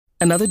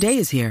Another day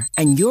is here,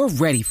 and you're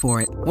ready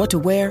for it. What to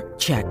wear?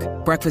 Check.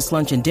 Breakfast,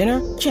 lunch, and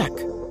dinner? Check.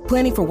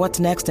 Planning for what's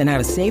next and how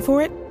to save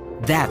for it?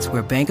 That's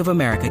where Bank of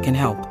America can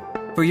help.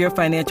 For your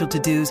financial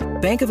to-dos,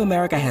 Bank of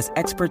America has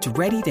experts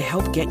ready to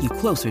help get you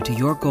closer to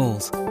your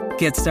goals.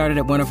 Get started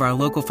at one of our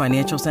local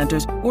financial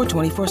centers or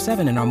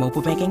 24/7 in our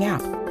mobile banking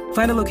app.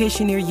 Find a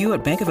location near you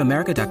at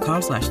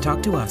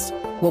bankofamerica.com/talktous.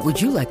 What would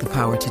you like the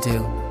power to do?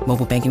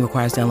 Mobile banking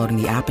requires downloading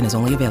the app and is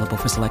only available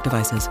for select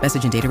devices.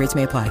 Message and data rates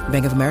may apply.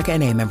 Bank of America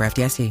N.A., member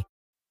FDIC.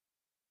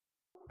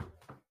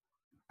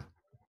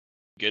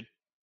 Good?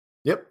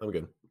 Yep, I'm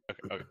good.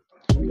 Okay.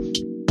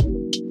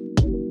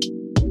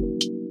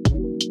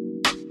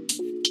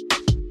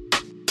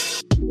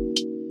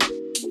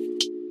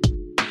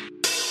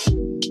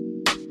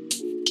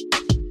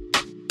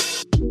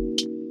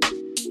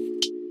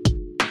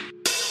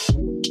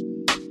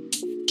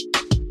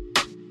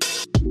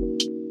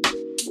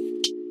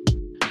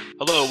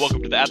 Hello,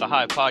 welcome to the At the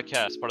Hive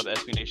podcast, part of the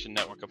SB Nation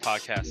network of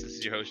podcasts. This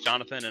is your host,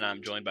 Jonathan, and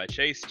I'm joined by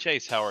Chase.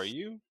 Chase, how are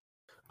you?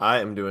 I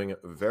am doing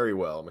very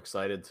well. I'm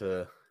excited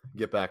to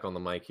get back on the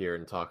mic here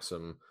and talk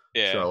some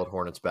Charlotte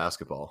Hornets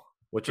basketball,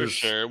 which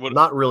is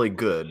not really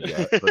good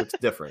yet, but it's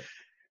different.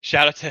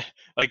 Shout out to,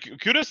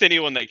 kudos to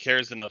anyone that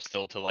cares enough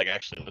still to,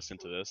 actually listen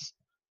to this.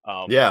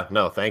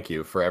 Thank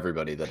you for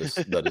everybody that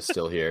is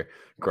still here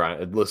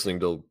listening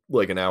to,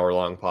 an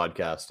hour-long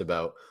podcast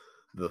about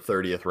the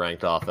 30th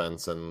ranked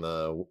offense and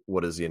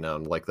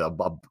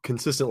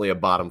consistently a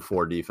bottom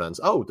 4 defense.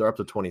 Oh, they're up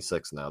to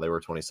 26 now. They were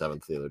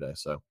 27th the other day,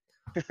 so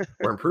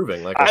we're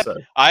improving. Like I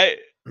said, I'm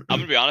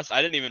gonna be honest.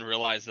 I didn't even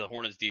realize the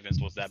Hornets defense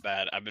was that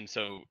bad. I've been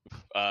so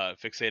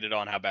fixated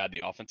on how bad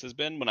the offense has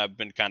been when I've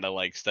been kind of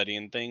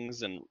studying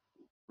things and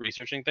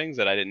researching things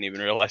that I didn't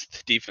even realize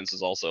the defense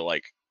is also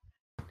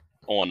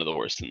one of the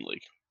worst in the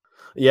league.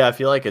 Yeah, I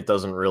feel like it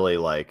doesn't really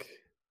it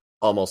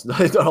almost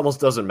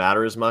doesn't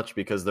matter as much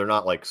because they're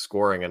not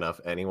scoring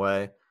enough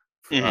anyway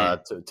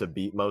to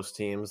beat most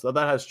teams. Though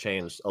that has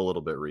changed a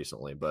little bit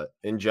recently, but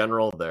in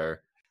general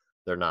they're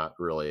not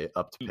really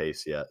up to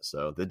pace yet.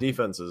 So the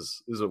defense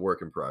is a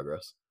work in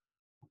progress.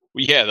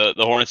 Well, yeah,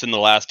 the Hornets in the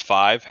last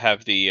 5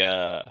 have the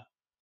where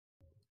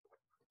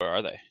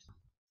are they?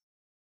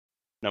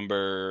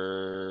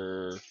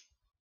 Number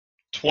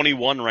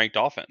 21 ranked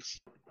offense.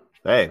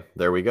 Hey,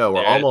 there we go.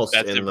 We're almost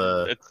in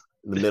the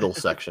middle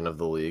section of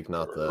the league,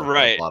 not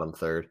the bottom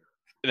third.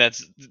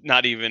 That's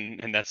not even,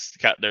 and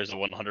there's a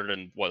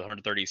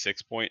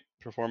 136 point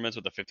performance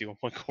with a 51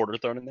 point quarter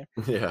thrown in there.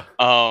 Yeah.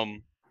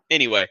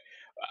 Anyway,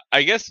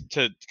 I guess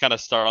to kind of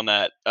start on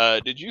that,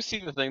 did you see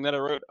the thing that I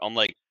wrote on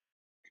it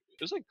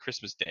was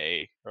Christmas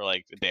Day or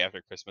the day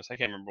after Christmas? I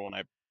can't remember when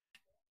I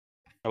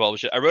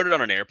published it. I wrote it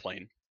on an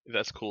airplane.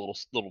 That's a cool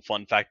little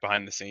fun fact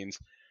behind the scenes.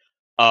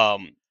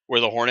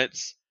 Where the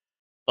Hornets,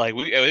 I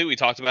think we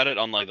talked about it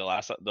on the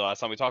last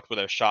time we talked, where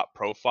their shot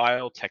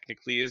profile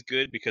technically is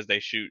good because they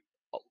shoot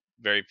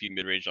very few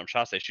mid-range jump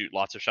shots. They shoot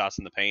lots of shots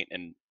in the paint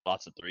and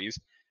lots of threes,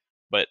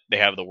 but they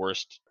have the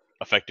worst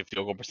effective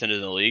field goal percentage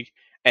in the league,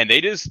 and they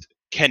just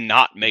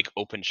cannot make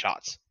open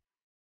shots.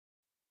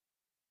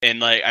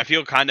 And I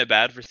feel kind of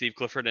bad for Steve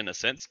Clifford in a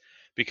sense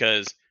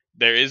because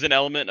there is an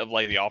element of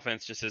the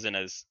offense just isn't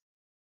as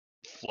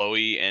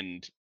flowy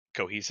and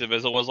cohesive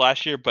as it was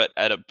last year, but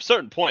at a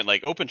certain point,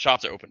 open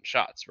shots are open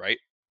shots, right?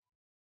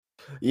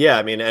 Yeah,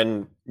 I mean,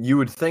 and you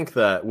would think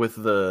that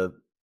with the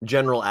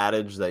general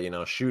adage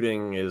that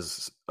shooting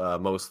is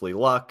mostly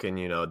luck, and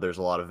there's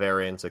a lot of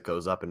variance, it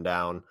goes up and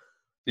down.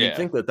 You'd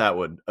think that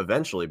would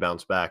eventually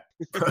bounce back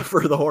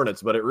for the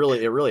Hornets, but it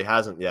really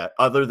hasn't yet.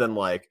 Other than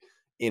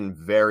in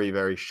very,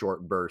 very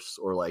short bursts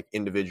or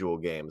individual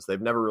games, they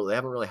haven't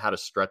really had a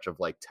stretch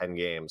of 10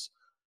 games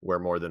where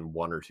more than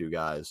 1 or 2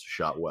 guys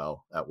shot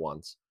well at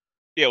once.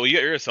 Yeah, well,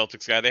 you're a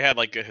Celtics guy. They had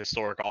a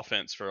historic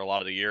offense for a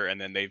lot of the year,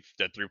 and then the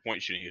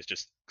 3-point shooting has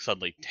just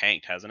suddenly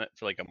tanked, hasn't it,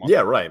 for a month?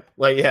 Yeah, right.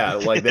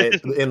 They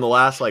in the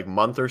last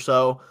month or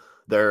so,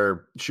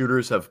 their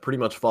shooters have pretty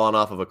much fallen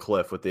off of a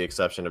cliff, with the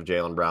exception of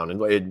Jaylen Brown.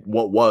 And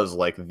what was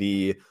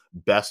the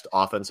best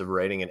offensive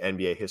rating in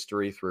NBA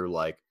history through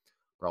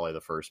probably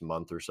the first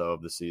month or so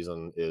of the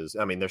season is,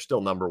 I mean, they're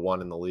still number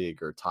 1 in the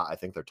league, or I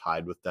think they're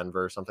tied with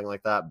Denver or something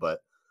like that,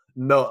 but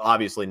no,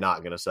 obviously not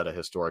going to set a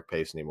historic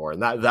pace anymore.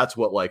 And that's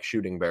what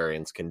shooting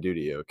variance can do to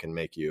you. It can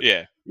make you,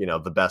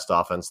 the best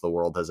offense the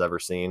world has ever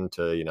seen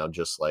to,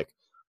 just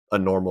a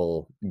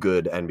normal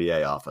good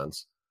NBA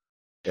offense.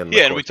 In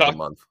the course of a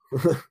month.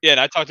 Yeah, and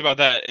I talked about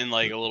that in a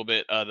little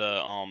bit of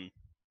the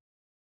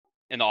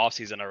in the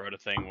offseason. I wrote a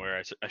thing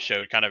where I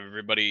showed kind of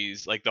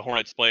everybody's the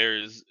Hornets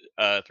players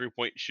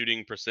 3-point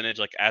shooting percentage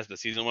as the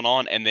season went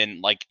on, and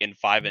then in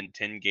 5 and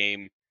 10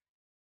 game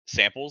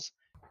samples.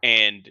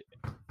 And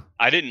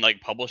I didn't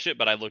publish it,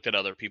 but I looked at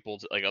other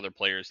people's other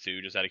players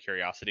too, just out of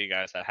curiosity,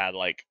 guys that had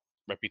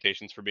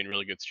reputations for being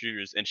really good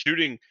shooters. And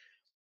shooting,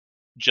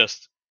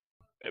 just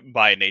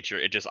by nature,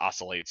 it just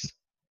oscillates.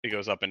 It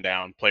goes up and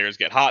down. Players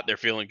get hot, they're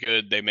feeling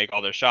good, they make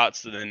all their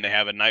shots, and then they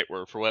have a night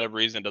where for whatever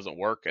reason it doesn't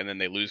work, and then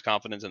they lose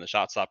confidence and the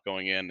shots stop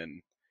going in,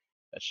 and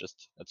that's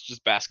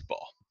just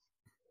basketball.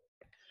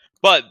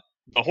 But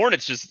the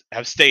Hornets just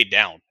have stayed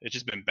down. It's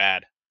just been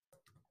bad.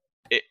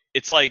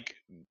 It's like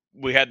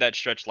we had that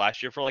stretch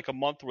last year for like a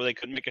month where they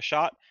couldn't make a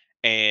shot,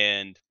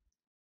 and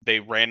they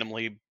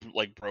randomly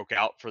like broke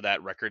out for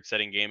that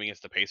record-setting game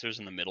against the Pacers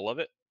in the middle of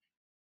it,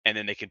 and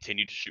then they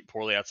continued to shoot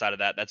poorly outside of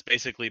that. That's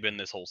basically been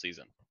this whole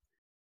season.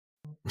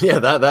 Yeah,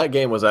 that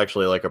game was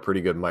actually like a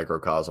pretty good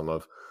microcosm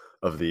of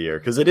the year,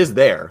 because it is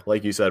there,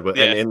 like you said,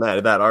 and in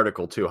that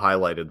article too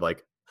highlighted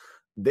like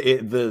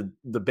the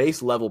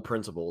base level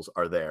principles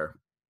are there.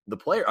 The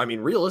player, I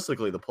mean,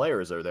 realistically, the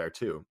players are there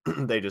too.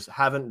 They just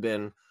haven't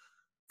been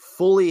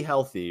fully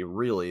healthy.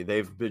 Really,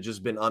 they've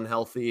just been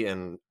unhealthy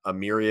in a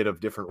myriad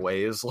of different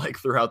ways, like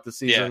throughout the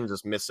season,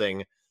 just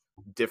missing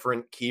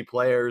different key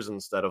players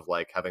instead of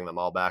like having them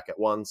all back at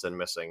once, and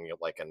missing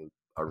like an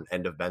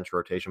end of bench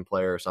rotation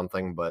player or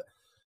something. But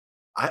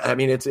I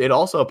mean, it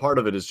also, a part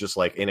of it is just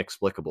like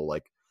inexplicable.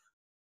 Like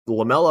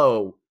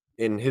LaMelo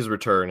in his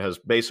return has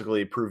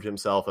basically proved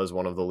himself as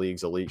one of the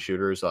league's elite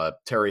shooters.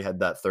 Terry had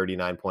that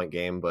 39-point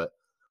game, but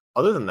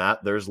other than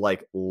that, there's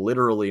like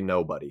literally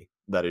nobody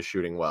that is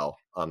shooting well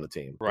on the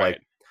team. Right.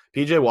 Like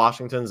PJ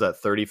Washington's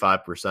at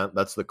 35%.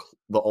 That's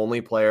the only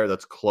player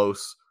that's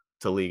close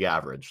to league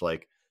average.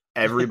 Like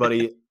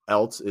everybody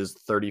else is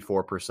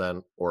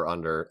 34% or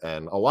under,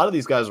 and a lot of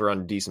these guys are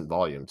on decent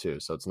volume too.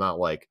 So it's not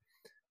like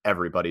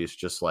everybody's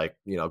just like,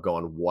 you know,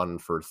 going 1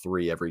 for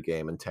 3 every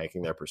game and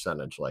tanking their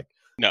percentage. Like,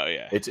 no,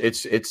 yeah,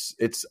 it's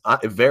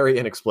very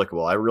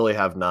inexplicable. I really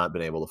have not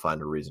been able to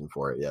find a reason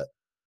for it yet.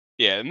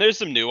 Yeah, and there's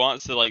some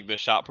nuance to like the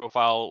shot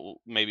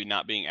profile maybe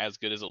not being as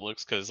good as it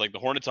looks, because like the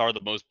Hornets are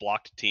the most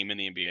blocked team in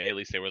the NBA. At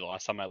least they were the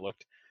last time I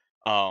looked.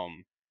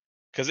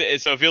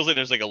 Because so it feels like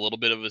there's like a little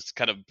bit of this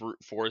kind of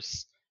brute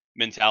force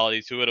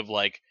mentality to it of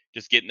like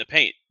just get in the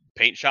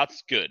paint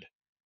shots good,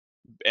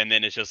 and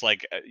then it's just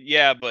like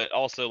yeah, but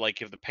also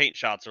like if the paint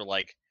shots are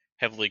like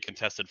heavily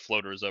contested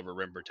floaters over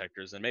rim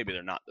protectors, then maybe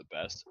they're not the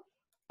best.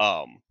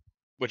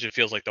 Which it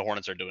feels like the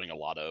Hornets are doing a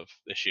lot of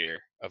this year,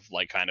 of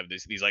like kind of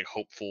these like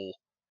hopeful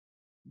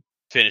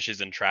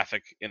finishes in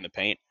traffic in the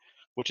paint,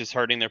 which is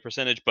hurting their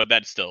percentage. But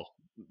that's still,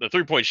 the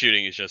 3-point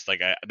shooting is just like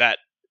that,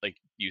 like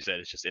you said,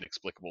 it's just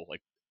inexplicable.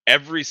 Like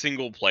every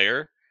single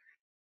player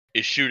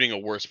is shooting a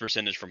worse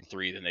percentage from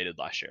 3 than they did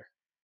last year.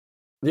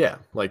 Yeah,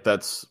 like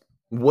that's,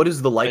 what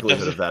is the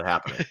likelihood of that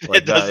happening?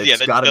 Like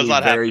it's got to be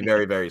very,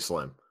 very, very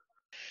slim.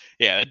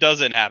 Yeah, it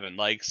doesn't happen.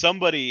 Like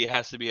somebody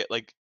has to be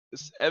like,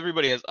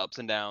 everybody has ups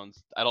and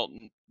downs.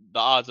 The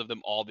odds of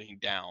them all being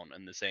down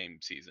in the same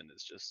season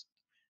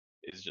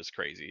is just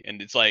crazy.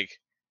 And it's like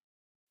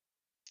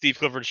Steve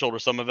Clifford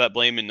shoulders some of that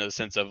blame in the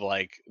sense of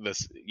like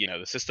this, you know,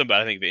 the system, but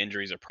I think the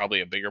injuries are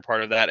probably a bigger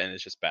part of that, and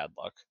it's just bad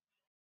luck.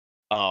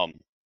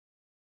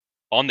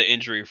 On the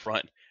injury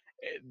front,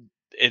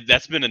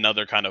 that's been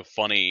another kind of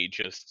funny,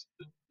 just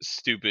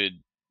stupid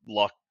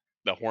luck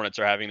the Hornets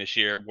are having this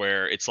year,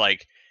 where it's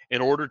like, in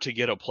order to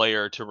get a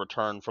player to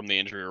return from the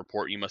injury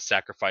report, you must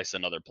sacrifice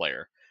another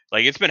player.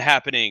 Like it's been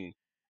happening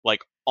like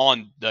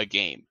on the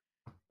game.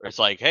 It's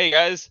like, hey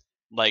guys,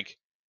 like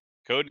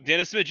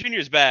Dennis Smith Jr.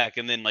 is back,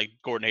 and then like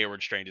Gordon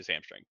Hayward strained his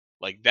hamstring.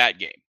 Like that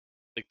game,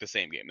 like the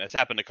same game. That's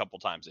happened a couple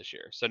times this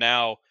year. So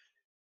now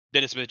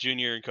Dennis Smith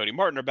Jr. and Cody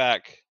Martin are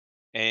back,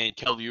 and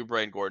Kelly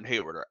Oubre and Gordon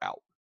Hayward are out.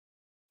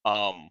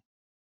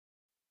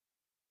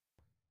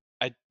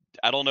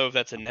 I don't know if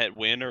that's a net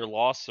win or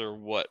loss, or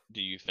what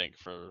do you think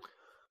for?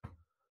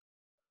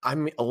 I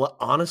mean,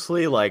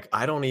 honestly, like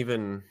I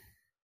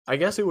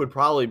guess it would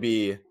probably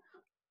be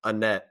a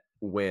net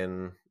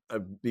win,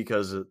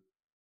 because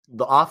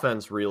the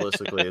offense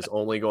realistically is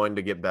only going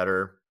to get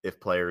better if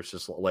players,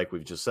 just like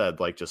we've just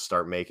said, like just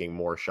start making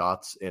more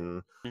shots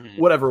in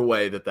whatever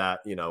way that,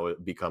 you know,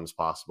 it becomes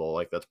possible.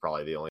 Like that's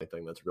probably the only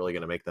thing that's really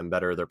going to make them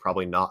better. They're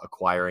probably not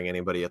acquiring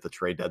anybody at the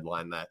trade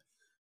deadline that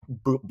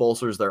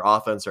bolsters their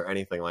offense or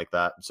anything like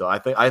that. So I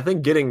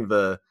think getting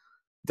the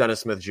Dennis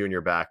Smith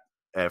Jr. back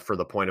for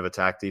the point of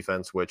attack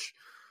defense, which,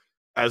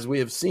 as we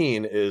have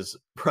seen, is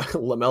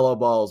LaMelo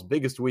Ball's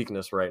biggest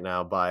weakness right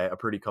now by a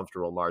pretty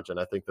comfortable margin.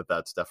 I think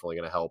that's definitely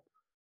going to help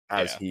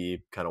as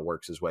he kind of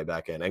works his way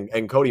back in.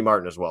 And Cody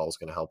Martin as well is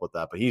going to help with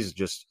that. But he's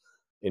just,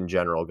 in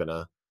general, going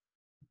to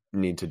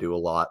need to do a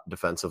lot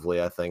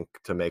defensively, I think,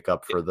 to make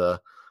up for the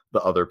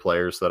other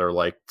players that are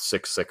like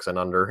 6'6" and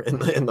under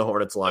in the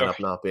Hornets lineup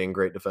not being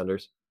great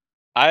defenders.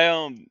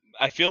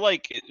 I feel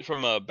like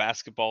from a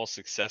basketball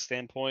success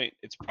standpoint,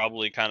 it's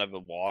probably kind of a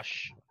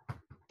wash.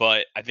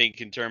 But I think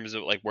in terms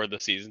of like where the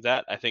season's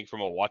at, I think from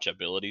a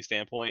watchability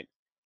standpoint,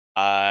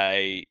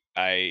 I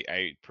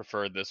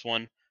prefer this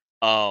one.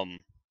 Gordon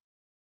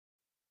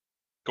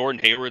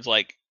Hayward's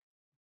like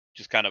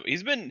just kind of,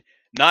 he's been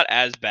not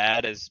as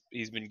bad as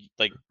he's been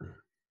like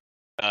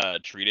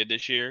treated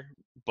this year,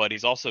 but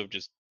he's also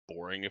just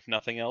boring if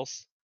nothing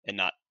else, and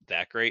not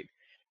that great.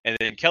 And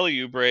then Kelly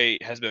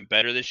Oubre has been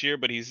better this year,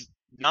 but he's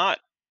not,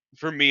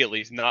 for me at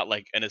least, not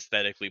like an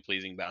aesthetically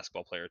pleasing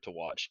basketball player to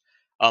watch.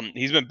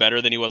 He's been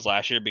better than he was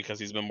last year because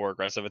he's been more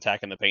aggressive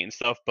attacking the paint and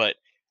stuff, but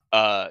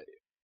I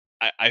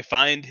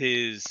find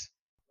his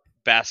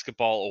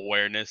basketball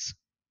awareness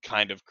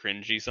kind of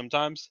cringy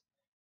sometimes.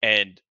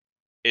 and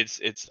it's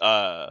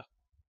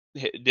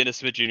Dennis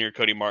Smith Jr.,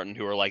 Cody Martin,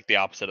 who are like the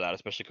opposite of that,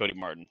 especially Cody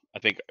Martin. I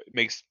think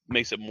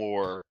makes it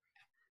more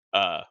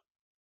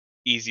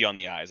easy on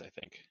the eyes, I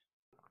think.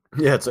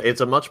 Yeah,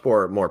 it's a much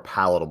more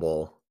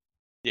palatable,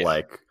 Yeah.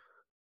 like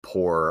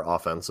poor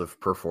offensive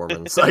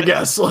performance, I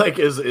guess. Like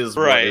is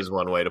Right.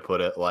 one way to put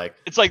it. Like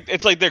It's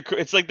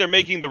like they're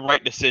making the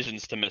right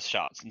decisions to miss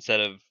shots instead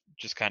of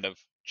just kind of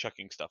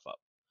chucking stuff up.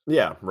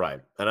 yeah,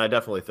 right. And I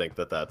definitely think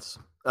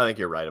I think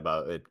you're right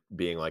about it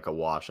being like a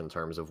wash in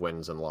terms of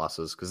wins and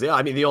losses. Because yeah,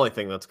 I mean the only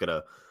thing that's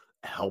gonna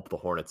help the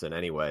Hornets in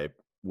any way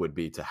would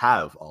be to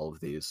have all of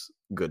these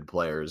good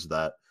players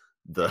that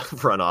the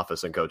front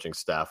office and coaching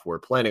staff were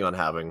planning on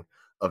having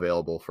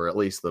available for at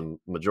least the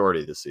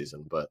majority of the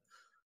season. But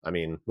I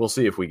mean, we'll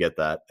see if we get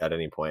that at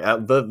any point.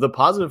 The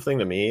positive thing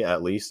to me,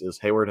 at least, is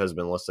Hayward has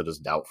been listed as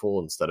doubtful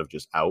instead of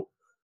just out.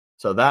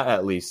 So that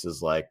at least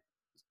is like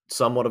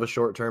somewhat of a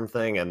short term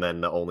thing. And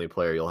then the only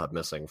player you'll have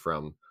missing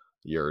from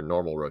your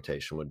normal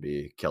rotation would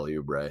be Kelly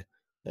Oubre.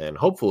 And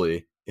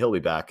hopefully he'll be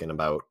back in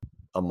about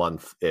a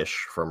month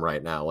ish from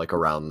right now, like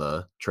around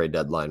the trade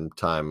deadline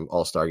time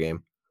All-Star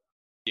game.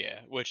 Yeah,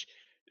 which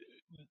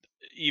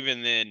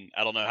even then,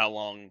 I don't know how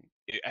long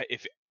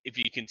if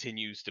he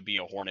continues to be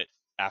a Hornet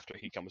after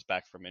he comes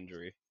back from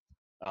injury.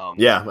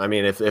 Yeah, I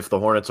mean, if the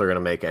Hornets are going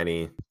to make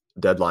any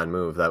deadline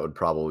move, that would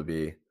probably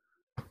be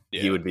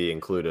he would be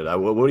included.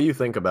 What do you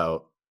think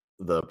about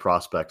the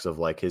prospects of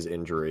like his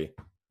injury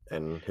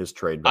and his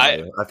trade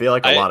value? I feel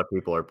like a lot of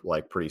people are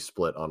like pretty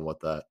split on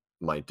what that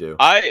might do.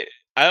 I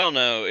don't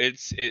know.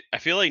 I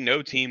feel like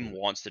no team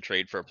wants to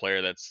trade for a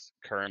player that's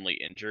currently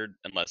injured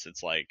unless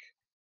it's like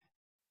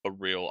a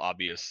real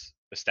obvious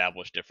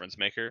established difference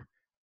maker.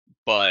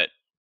 But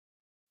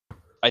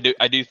I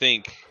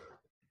think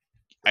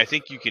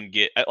you can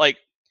get like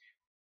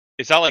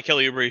it's not like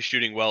Kelly Oubre is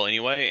shooting well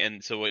anyway,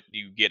 and so what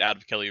you get out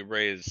of Kelly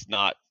Oubre is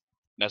not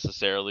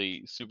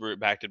necessarily super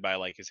impacted by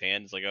like his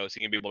hands. Like, oh, is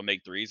he gonna be able to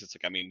make threes? It's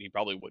like, I mean, he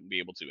probably wouldn't be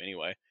able to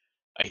anyway.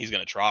 He's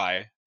gonna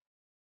try,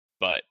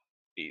 but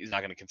he's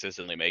not gonna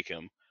consistently make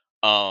him.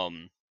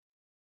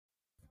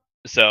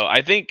 So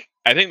I think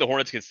the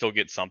Hornets can still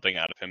get something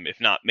out of him.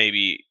 If not,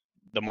 maybe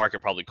the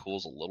market probably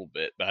cools a little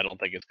bit, but I don't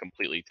think it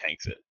completely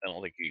tanks it. I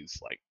don't think he's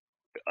like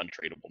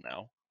untradeable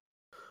now.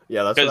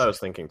 Yeah, that's what I was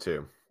thinking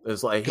too.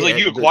 It's like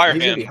you acquire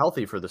he's him, gonna be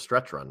healthy for the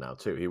stretch run now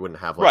too. He wouldn't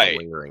have like a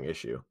lingering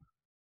issue.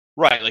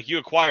 Right, like you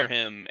acquire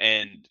him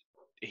and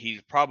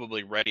he's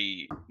probably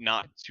ready,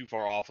 not too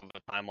far off of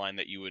a timeline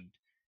that you would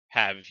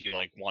have if you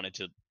like wanted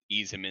to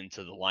ease him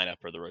into the lineup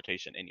or the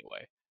rotation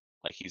anyway.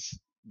 Like he's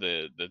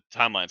the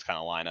timelines kind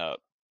of line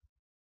up.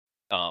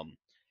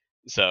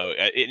 So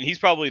and he's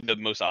probably the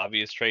most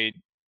obvious trade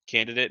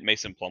candidate.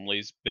 Mason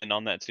Plumlee's been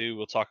on that too.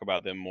 We'll talk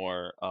about them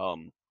more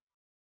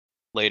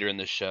later in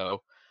the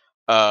show.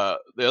 The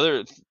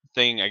other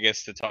thing I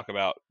guess to talk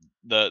about,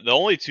 the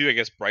only two I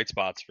guess bright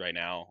spots right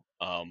now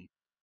are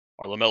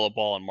LaMelo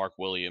Ball and Mark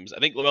Williams. I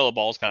think LaMelo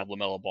Ball is kind of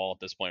LaMelo Ball at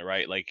this point,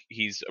 right? Like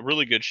he's a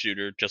really good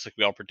shooter, just like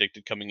we all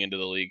predicted coming into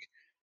the league,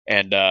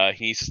 and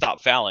he needs to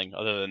stop fouling.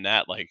 Other than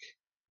that, like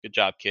good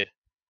job, kid.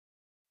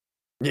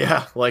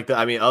 Yeah, like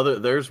I mean,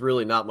 there's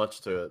really not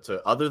much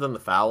to other than the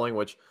fouling,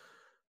 which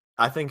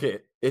I think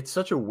it's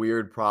such a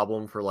weird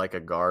problem for like a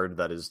guard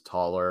that is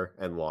taller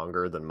and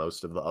longer than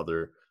most of the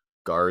other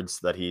guards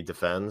that he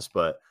defends.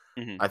 But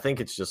I think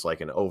it's just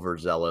like an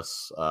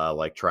overzealous,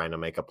 like trying to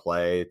make a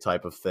play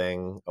type of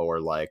thing, or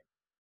like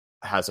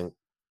hasn't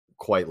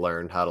quite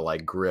learned how to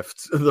like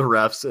grift the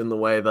refs in the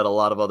way that a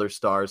lot of other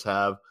stars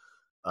have.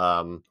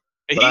 I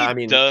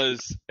mean,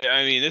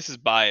 this is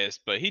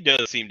biased, but he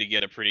does seem to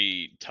get a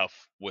pretty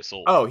tough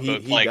whistle. Oh, he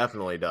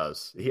definitely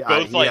does. He in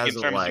terms like, of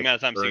the amount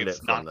of times he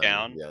gets knocked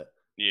down. Yet.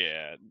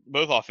 Yeah,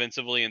 both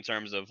offensively in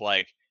terms of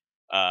like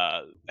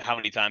how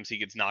many times he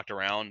gets knocked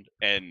around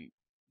and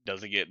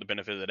doesn't get the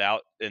benefit of the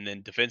doubt, and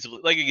then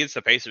defensively, like against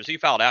the Pacers, he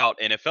fouled out,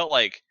 and it felt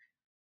like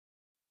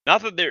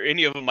not that there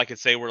any of them I could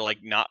say were like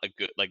not a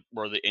good like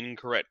were the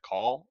incorrect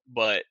call,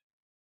 but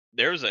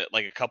there's a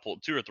couple,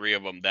 2 or 3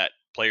 of them that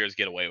players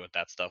get away with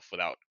that stuff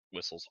without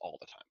whistles all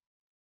the time.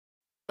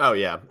 Oh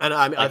yeah, and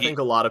I think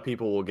a lot of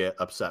people will get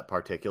upset,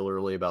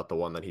 particularly about the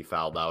one that he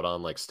fouled out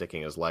on, like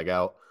sticking his leg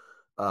out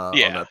on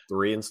that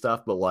 3 and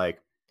stuff. But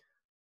like,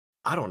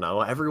 I don't know,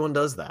 everyone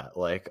does that.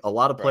 Like a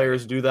lot of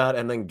players do that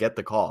and then get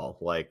the call.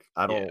 Like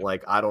I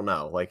don't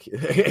know. Like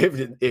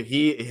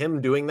if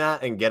him doing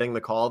that and getting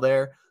the call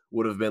there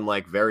would have been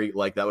like very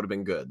like that would have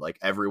been good. Like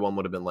everyone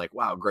would have been like,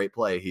 wow, great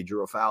play. He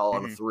drew a foul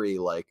on a 3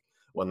 like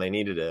when they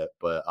needed it,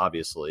 but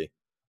obviously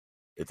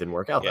it didn't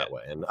work out that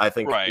way. And I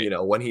think,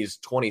 when he's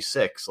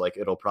 26, like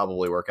it'll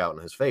probably work out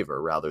in his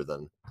favor rather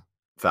than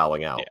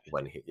fouling out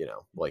when he,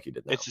 like he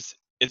did now.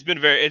 It's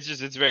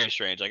very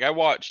strange. Like I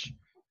watch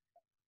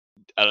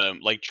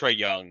like Trae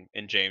Young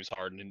and James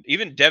Harden and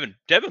even Devin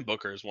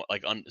Booker is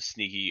like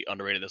sneaky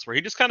underrated this, where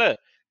he just kind of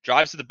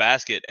drives to the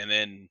basket and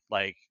then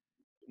like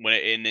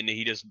and then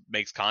he just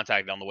makes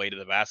contact on the way to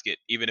the basket,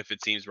 even if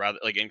it seems rather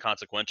like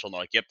inconsequential. And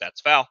they're like, yep,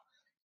 that's foul.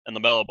 And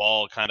LaMelo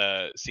Ball kind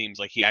of seems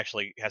like he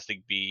actually has to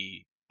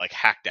be like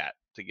hacked at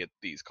to get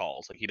these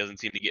calls. Like he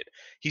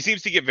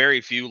seems to get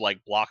very few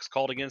like blocks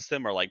called against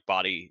him or like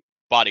body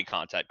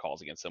contact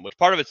calls against him, which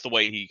part of it's the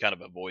way he kind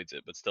of avoids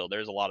it, but still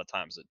there's a lot of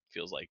times it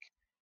feels like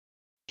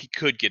he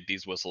could get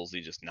these whistles,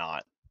 he's just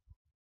not.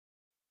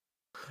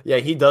 Yeah,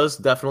 he does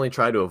definitely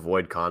try to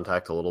avoid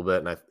contact a little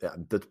bit, and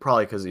that's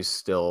probably because he's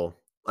still.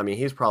 I mean,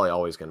 he's probably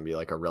always going to be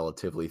like a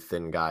relatively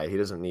thin guy. He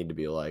doesn't need to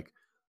be like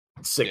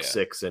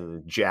 6'6"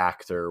 and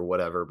jacked or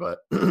whatever, but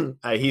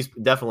he's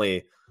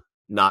definitely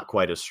not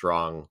quite as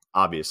strong,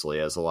 obviously,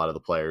 as a lot of the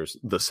players,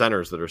 the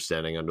centers that are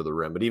standing under the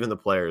rim. But even the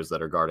players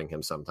that are guarding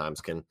him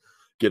sometimes can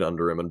get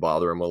under him and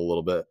bother him a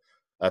little bit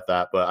at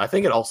that. But I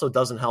think it also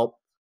doesn't help.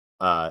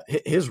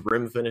 His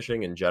rim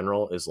finishing in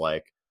general is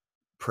like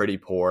pretty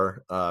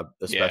poor,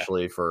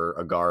 especially for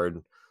a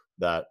guard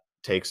that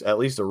takes at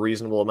least a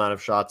reasonable amount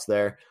of shots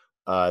there.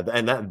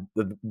 And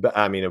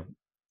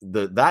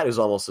that is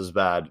almost as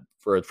bad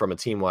from a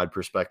team-wide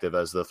perspective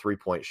as the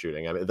 3-point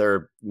shooting. I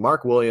mean,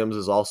 Mark Williams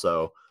has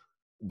also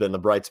been the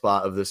bright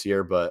spot of this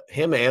year, but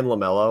him and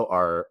LaMelo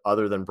are,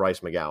 other than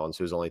Bryce McGowan,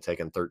 who's only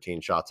taken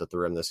 13 shots at the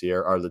rim this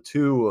year, are the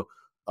two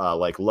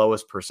like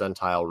lowest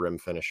percentile rim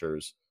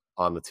finishers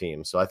on the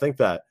team. So I think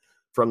that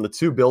from the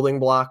two building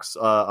blocks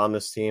on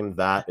this team,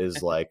 that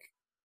is like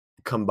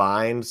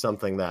combined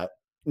something that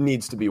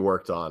needs to be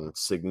worked on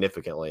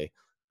significantly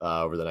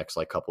over the next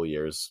like couple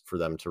years for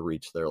them to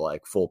reach their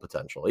like full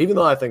potential. Even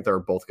though I think they're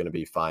both going to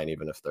be fine,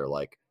 even if they're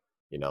like,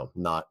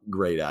 not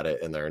great at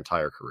it in their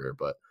entire career.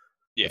 But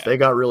if they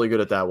got really good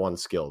at that one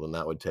skill, then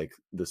that would take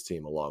this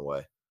team a long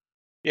way.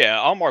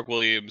 Yeah, on Mark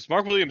Williams.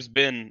 Mark Williams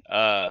been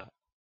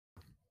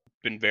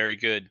very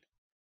good.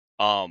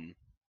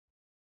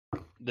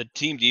 The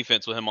team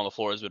defense with him on the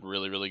floor has been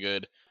really, really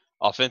good.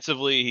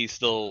 Offensively, he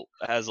still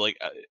has like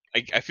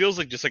I feels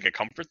like just like a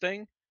comfort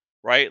thing,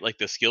 right? Like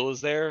the skill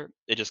is there.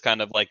 It just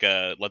kind of like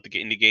let the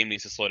indie game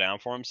needs to slow down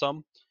for him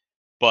some.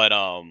 But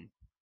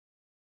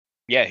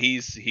yeah,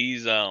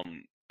 he's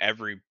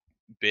every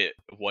bit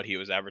of what he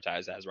was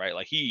advertised as, right?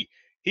 Like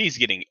he's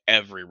getting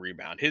every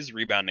rebound. His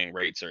rebounding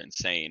rates are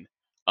insane.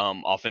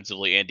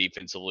 Offensively and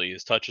defensively,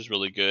 his touch is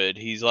really good.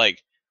 He's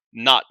like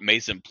not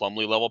Mason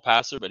Plumlee level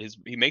passer, but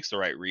he makes the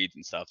right reads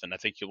and stuff, and I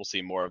think you will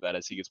see more of that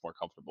as he gets more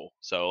comfortable.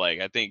 So like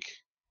I think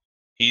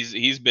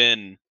he's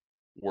been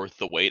worth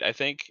the wait. I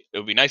think it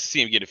would be nice to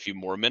see him get a few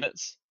more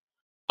minutes.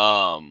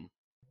 But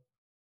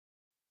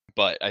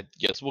I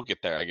guess we'll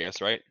get there, I guess,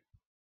 right?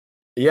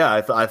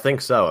 Yeah, I think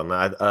so, and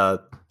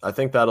I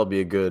think that'll be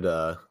a good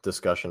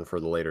discussion for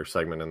the later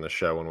segment in the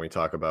show when we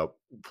talk about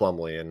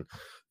Plumlee and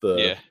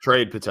the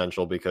trade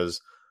potential, because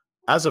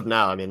as of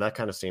now, I mean, that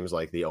kind of seems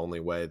like the only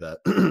way that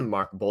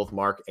both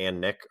Mark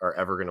and Nick are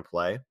ever going to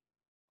play,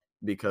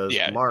 because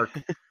Mark,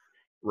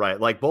 right,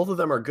 like both of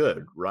them are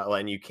good, right?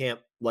 And you can't,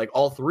 like,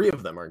 all three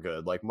of them are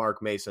good. Like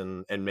Mark,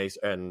 Mason and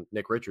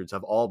Nick Richards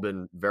have all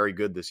been very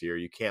good this year.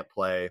 You can't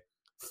play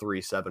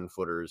 3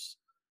 7-footers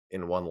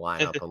in one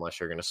lineup unless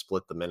you're going to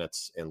split the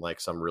minutes in like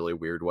some really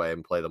weird way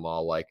and play them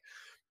all like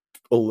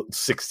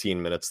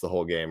 16 minutes the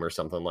whole game or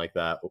something like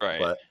that.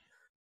 Right.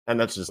 And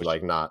that's just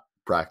like not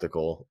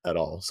practical at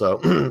all.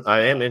 So I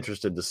am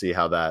interested to see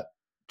how that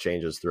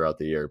changes throughout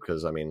the year,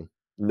 because I mean,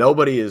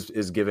 nobody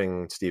is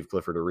giving Steve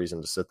Clifford a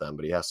reason to sit them,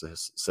 but he has to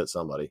sit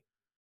somebody.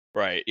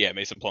 Right. Yeah.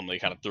 Mason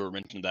Plumlee kind of threw him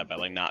into that by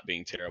like not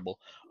being terrible.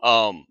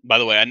 By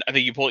the way, I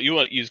think you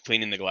want to use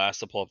cleaning the glass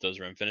to pull up those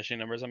rim finishing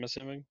numbers, I'm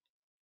assuming.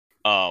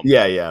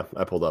 Yeah.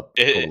 I pulled them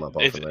up.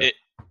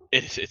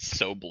 It's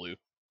so blue.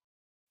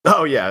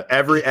 Oh yeah,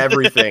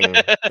 everything.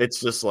 It's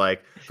just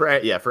like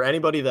for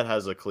anybody that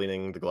has a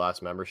cleaning the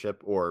glass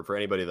membership, or for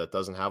anybody that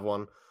doesn't have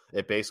one,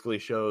 it basically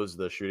shows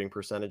the shooting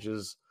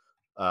percentages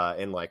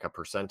in like a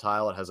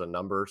percentile. It has a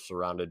number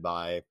surrounded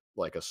by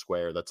like a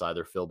square that's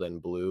either filled in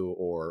blue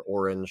or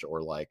orange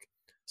or like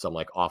some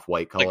like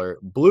off-white color.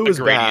 Like blue is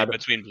bad.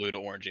 Between blue to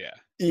orange, yeah.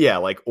 Yeah,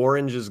 like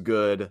orange is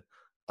good.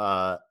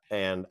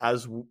 And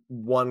as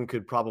one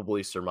could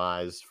probably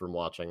surmise from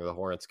watching the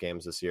Hornets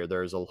games this year,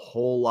 there's a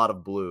whole lot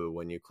of blue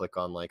when you click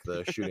on like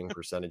the shooting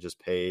percentages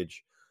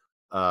page.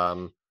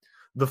 The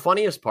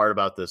funniest part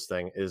about this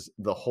thing is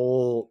the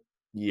whole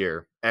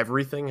year,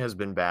 everything has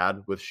been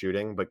bad with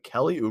shooting, but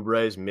Kelly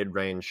Oubre's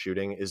mid-range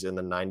shooting is in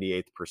the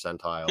 98th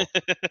percentile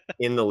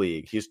in the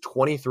league. He's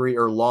 23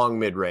 or long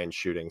mid-range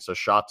shooting. So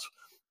shots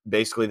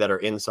basically that are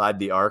inside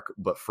the arc,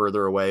 but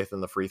further away than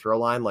the free throw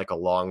line, like a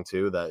long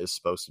two that is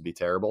supposed to be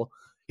terrible.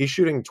 He's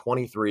shooting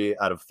 23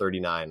 out of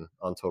 39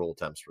 on total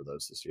attempts for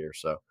those this year.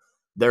 So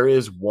there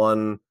is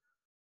one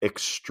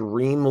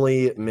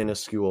extremely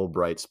minuscule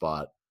bright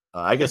spot,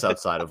 I guess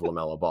outside of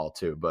LaMelo Ball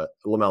too, but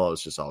LaMelo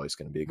is just always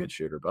going to be a good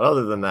shooter. But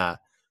other than that,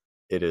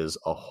 it is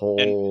a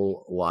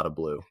whole lot of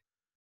blue.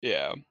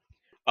 Yeah.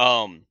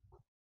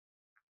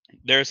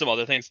 There are some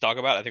other things to talk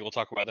about. I think we'll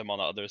talk about them on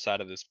the other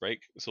side of this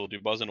break. So we'll do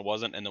Wasn't or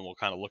Wasn't, and then we'll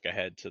kind of look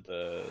ahead to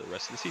the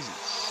rest of the season.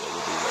 So we'll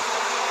be right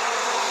back.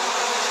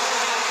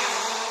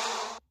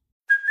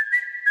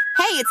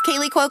 Hey, it's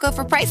Kaylee Cuoco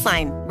for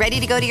Priceline. Ready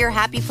to go to your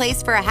happy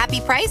place for a happy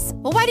price?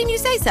 Well, why didn't you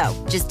say so?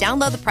 Just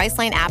download the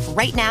Priceline app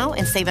right now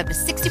and save up to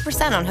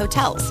 60% on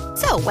hotels.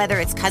 So whether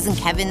it's Cousin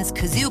Kevin's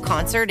Kazoo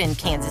Concert in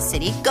Kansas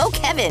City, go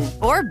Kevin,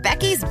 or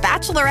Becky's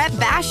Bachelorette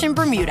Bash in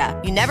Bermuda,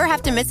 you never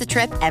have to miss a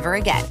trip ever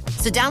again.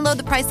 So download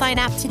the Priceline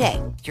app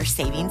today. Your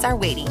savings are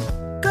waiting.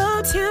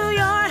 Go to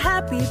your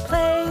happy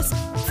place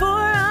for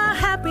a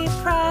happy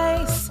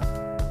price.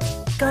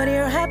 Go to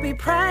your happy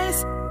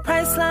price,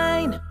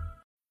 Priceline.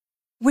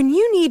 When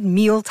you need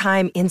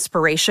mealtime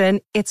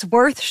inspiration, it's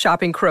worth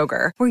shopping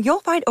Kroger, where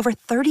you'll find over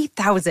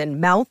 30,000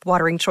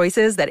 mouth-watering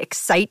choices that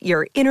excite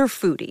your inner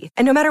foodie.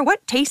 And no matter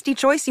what tasty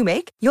choice you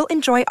make, you'll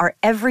enjoy our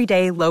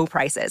everyday low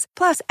prices,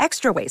 plus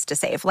extra ways to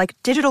save, like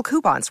digital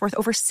coupons worth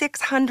over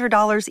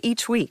 $600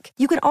 each week.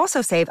 You can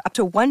also save up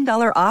to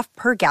 $1 off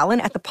per gallon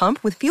at the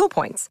pump with fuel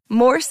points.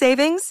 More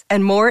savings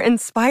and more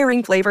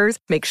inspiring flavors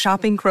make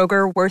shopping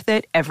Kroger worth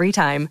it every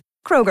time.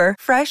 Kroger,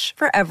 fresh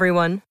for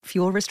everyone.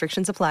 Fuel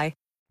restrictions apply.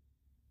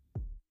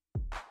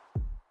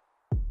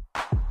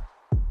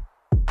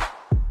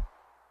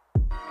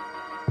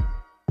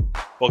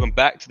 Welcome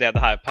back to the At the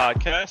Hive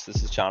podcast.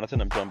 This is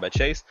Jonathan. I'm joined by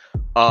Chase.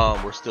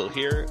 We're still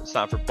here. It's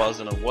time for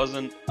Buzzin' or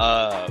Wasn't.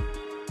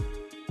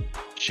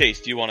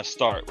 Chase, do you want to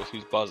start with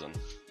who's buzzing?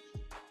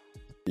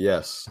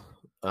 Yes.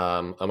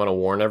 I'm going to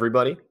warn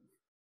everybody.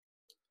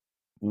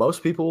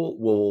 Most people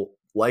will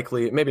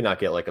likely, maybe not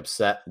get like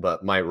upset,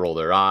 but might roll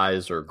their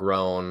eyes or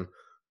groan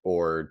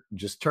or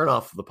just turn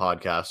off the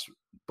podcast.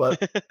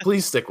 But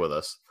please stick with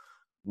us.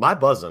 My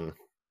buzzin'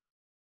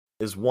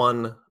 is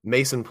one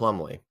Mason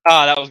Plumlee.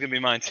 Ah, that was going to be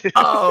mine too.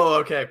 Oh,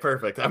 okay,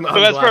 perfect. I'm that's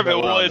glad perfect. that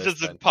Well, it's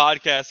just a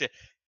podcast. Yeah.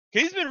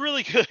 He's been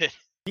really good.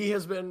 He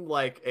has been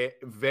like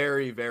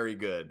very, very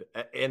good.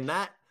 And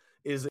that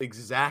is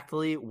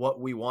exactly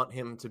what we want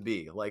him to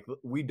be. Like,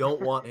 we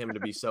don't want him to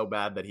be so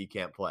bad that he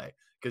can't play.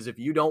 Because if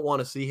you don't want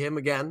to see him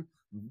again,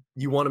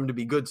 you want him to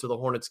be good so the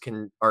Hornets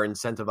are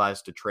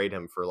incentivized to trade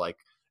him for like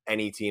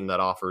any team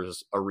that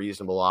offers a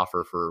reasonable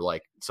offer for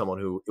like someone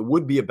who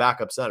would be a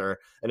backup center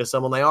and is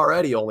someone they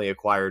already only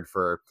acquired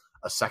for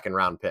a second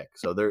round pick.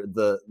 So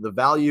the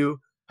value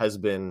has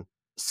been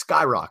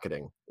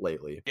skyrocketing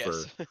lately for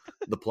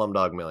the Plum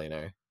Dog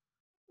Millionaire.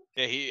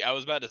 Yeah, I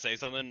was about to say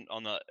something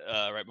on the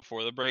right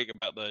before the break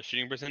about the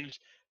shooting percentage.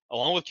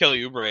 Along with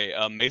Kelly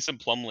Oubre, Mason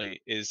Plumlee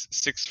is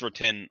 6 for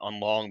 10 on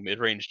long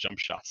mid-range jump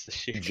shots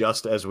this year.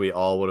 Just as we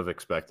all would have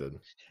expected.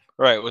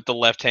 Right, with the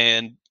left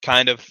hand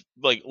kind of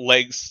like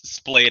legs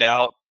splayed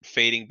out,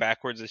 fading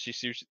backwards as he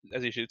shoots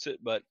it,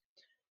 but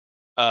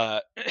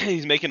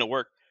he's making it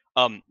work.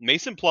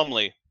 Mason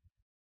Plumlee,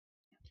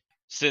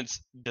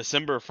 since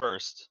December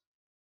 1st,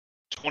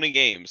 20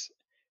 games,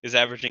 is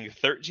averaging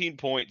 13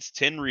 points,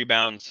 10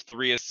 rebounds,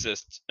 3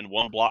 assists, and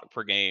 1 block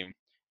per game,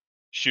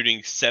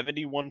 shooting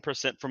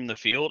 71% from the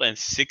field and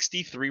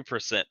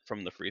 63%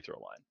 from the free throw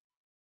line.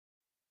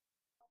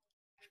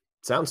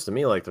 Sounds to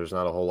me like there's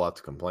not a whole lot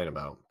to complain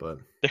about, but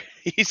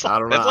I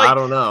don't know. I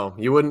don't know.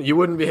 You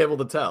wouldn't be able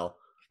to tell.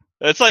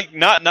 It's like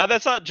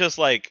that's not just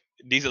like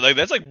decent. Like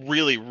that's like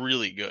really,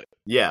 really good.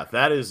 Yeah,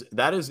 that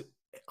is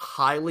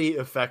highly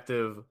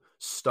effective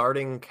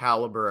starting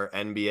caliber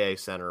NBA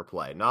center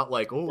play. Not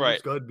like,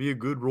 he's got to be a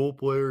good role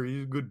player.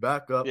 He's a good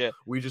backup. Yeah.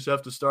 We just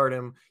have to start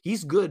him.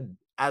 He's good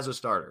as a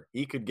starter.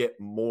 He could get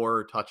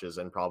more touches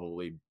and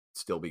probably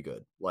still be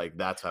good. Like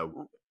that's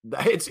how.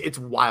 It's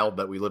wild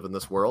that we live in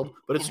this world,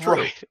 but it's true.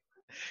 Right.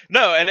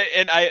 No,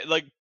 and I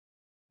like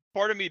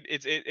part of me.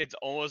 It's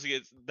almost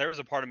there was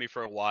a part of me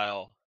for a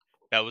while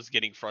that was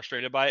getting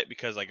frustrated by it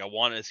because like I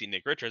wanted to see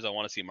Nick Richards, I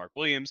want to see Mark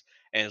Williams,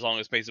 and as long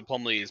as Mason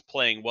Plumlee is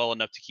playing well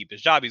enough to keep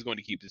his job, he's going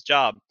to keep his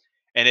job.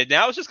 And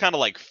now it's just kind of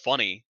like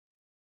funny,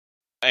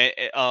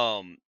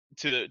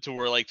 to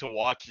where like to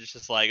watch it's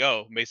just like,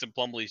 oh, Mason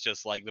Plumlee's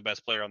just like the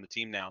best player on the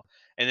team now.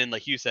 And then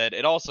like you said,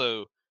 it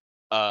also.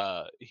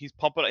 He's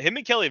pumping. Him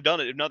and Kelly have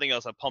done it. If nothing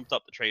else, have pumped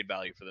up the trade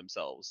value for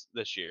themselves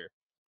this year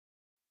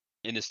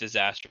in this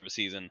disaster of a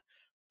season.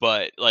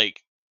 But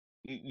like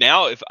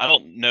now, if I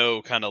don't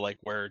know, kind of like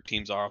where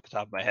teams are off the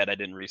top of my head, I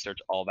didn't research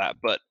all that.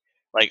 But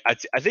like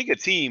I think a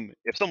team,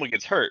 if someone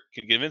gets hurt,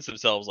 can convince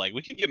themselves like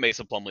we can get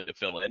Mason Plumlee to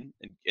fill in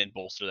and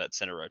bolster that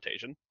center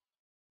rotation.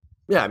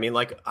 Yeah, I mean,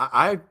 like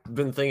I've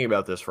been thinking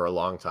about this for a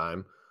long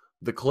time.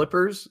 The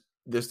Clippers,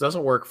 this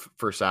doesn't work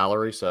for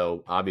salary,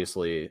 so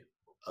obviously.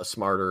 A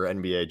smarter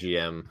NBA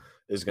GM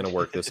is going to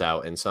work this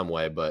out in some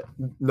way, but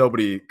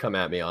nobody come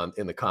at me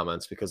in the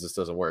comments because this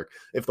doesn't work.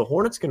 If the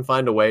Hornets can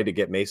find a way to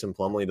get Mason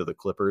Plumlee to the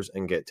Clippers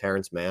and get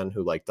Terrence Mann,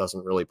 who like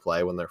doesn't really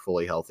play when they're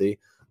fully healthy,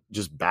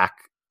 just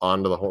back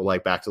to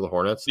the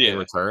Hornets in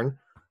return,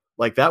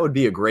 like that would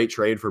be a great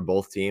trade for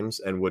both teams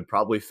and would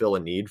probably fill a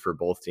need for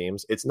both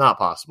teams. It's not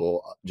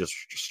possible just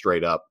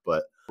straight up,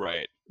 but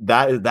right.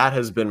 That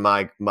has been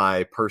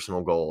my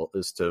personal goal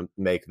is to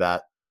make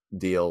that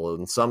deal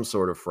in some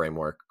sort of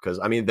framework, because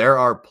I mean there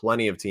are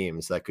plenty of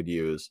teams that could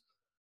use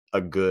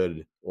a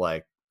good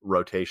like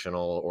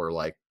rotational or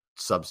like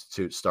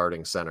substitute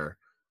starting center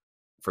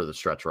for the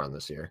stretch run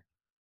this year.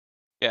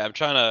 Yeah, I'm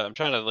trying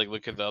to like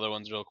look at the other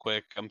ones real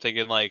quick. I'm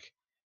thinking like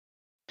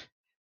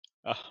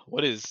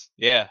What is?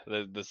 Yeah,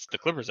 the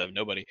Clippers have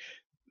nobody.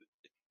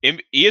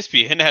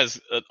 ESPN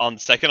has on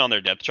second on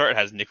their depth chart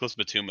has Nicholas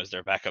Batum as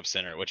their backup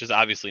center, which is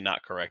obviously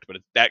not correct, but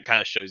that kind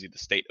of shows you the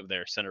state of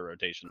their center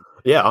rotation.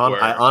 Yeah,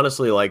 I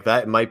honestly like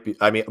that. Might be.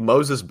 I mean,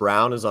 Moses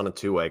Brown is on a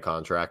 2-way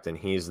contract, and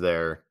he's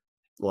their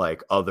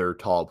like other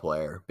tall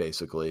player,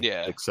 basically.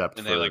 Yeah, except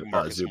and for like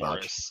Marcus Zubac.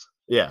 Morris.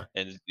 Yeah,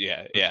 and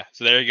yeah.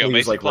 So there you go. He's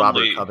Mason like Plumlee,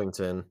 Robert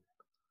Covington,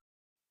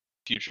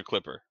 future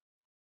Clipper.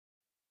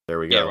 There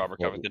we go. Yeah, Robert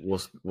Covington.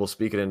 We'll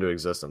speak it into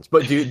existence.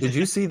 But did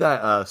you see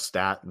that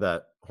stat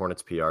that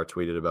Hornets PR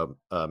tweeted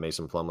about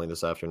Mason Plumlee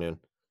this afternoon?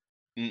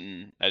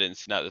 I didn't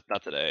see.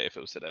 Not today. If it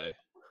was today.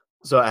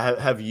 So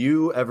have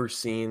you ever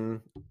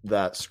seen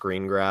that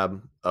screen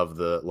grab of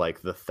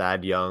the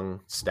Thad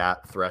Young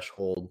stat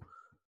threshold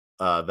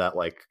that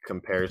like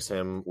compares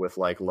him with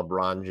like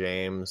LeBron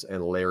James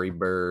and Larry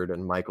Bird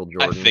and Michael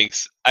Jordan?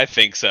 I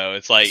think so.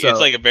 It's like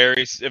a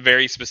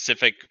very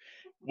specific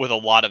with a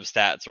lot of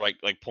stats, like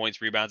points,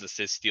 rebounds,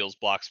 assists, steals,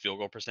 blocks, field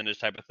goal percentage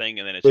type of thing,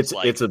 and then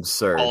it's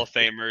absurd. Hall of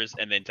Famers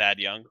and then Thad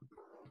Young.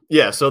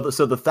 Yeah, so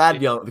the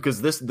Thad Young,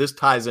 because this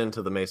ties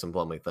into the Mason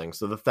Plumlee thing.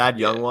 So the Thad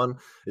Young one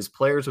is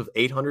players with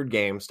 800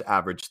 games to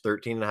average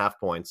 13.5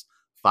 points,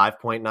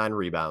 5.9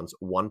 rebounds,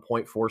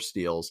 1.4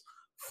 steals,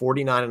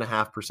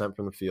 49.5%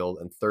 from the field,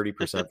 and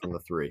 30% from the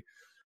three.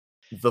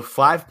 The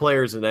 5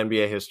 players in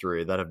NBA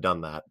history that have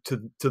done that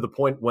to the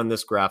point when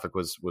this graphic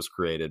was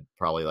created,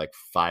 probably like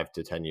 5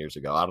 to 10 years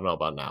ago. I don't know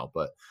about now,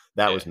 but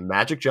that was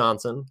Magic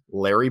Johnson,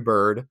 Larry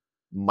Bird,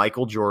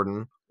 Michael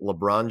Jordan,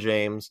 LeBron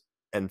James,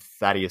 and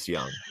Thaddeus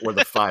Young were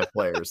the 5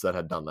 players that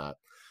had done that.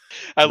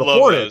 I love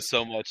Hornets, those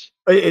so much.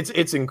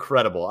 It's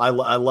incredible. I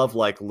love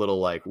like little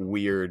like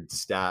weird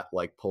stat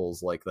like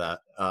pulls like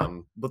that.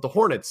 But the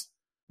Hornets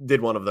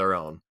did one of their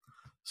own.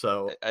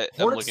 So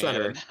Hornets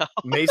center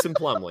Mason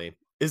Plumlee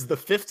is the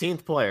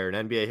 15th player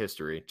in NBA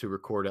history to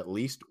record at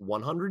least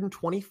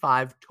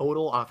 125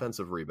 total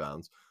offensive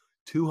rebounds,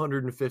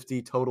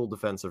 250 total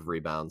defensive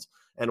rebounds,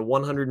 and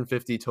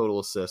 150 total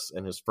assists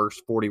in his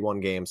first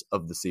 41 games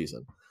of the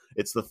season.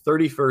 It's the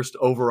 31st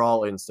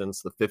overall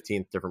instance, the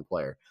 15th different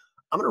player.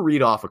 I'm going to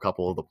read off a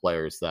couple of the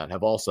players that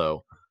have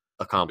also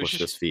accomplished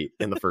this feat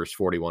in the first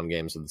 41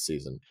 games of the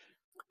season.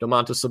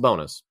 Domantas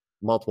Sabonis,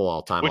 multiple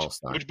all-time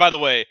All-Star. Which, by the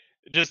way,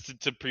 just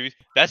to preview,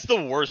 that's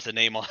the worst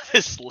name on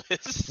this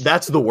list.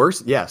 That's the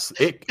worst? Yes.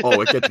 It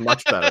gets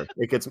much better.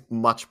 It gets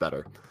much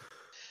better.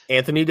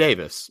 Anthony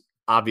Davis,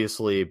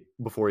 obviously,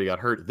 before he got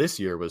hurt this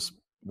year, was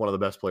one of the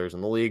best players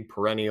in the league,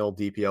 perennial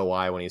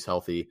DPOY when he's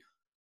healthy.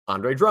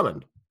 Andre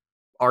Drummond,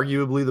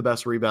 arguably the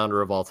best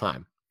rebounder of all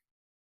time.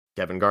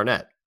 Kevin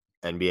Garnett,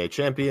 NBA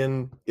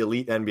champion,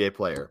 elite NBA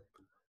player.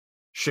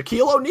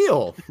 Shaquille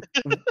O'Neal,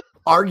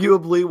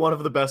 arguably one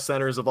of the best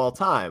centers of all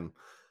time.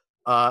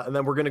 And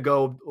then we're going to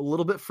go a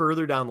little bit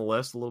further down the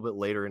list, a little bit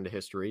later into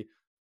history.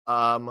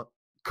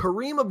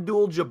 Kareem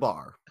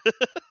Abdul-Jabbar.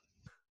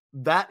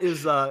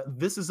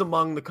 This is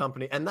among the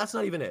company, and that's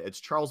not even it. It's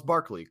Charles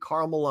Barkley,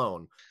 Karl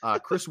Malone,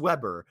 Chris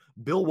Webber,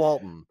 Bill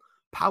Walton,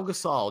 Pau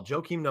Gasol,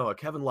 Joakim Noah,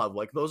 Kevin Love.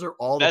 Like those are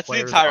all the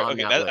players on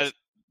that list.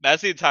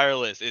 That's the entire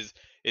list. Is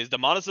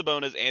Domantas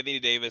Sabonis, Anthony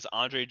Davis,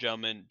 Andre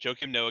Drummond,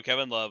 Joakim Noah,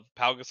 Kevin Love,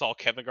 Pau Gasol,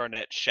 Kevin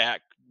Garnett, Shaq,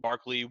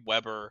 Barkley,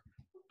 Webber,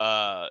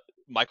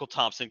 Michael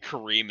Thompson,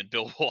 Kareem, and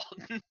Bill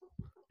Walton.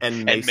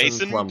 And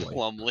Mason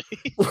Plumlee.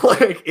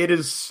 Like it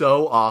is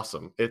so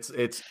awesome.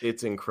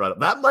 It's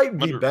incredible. That might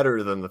be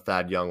better than the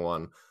Thad Young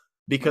one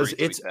because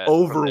it's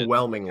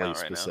overwhelmingly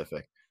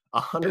specific.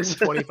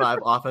 125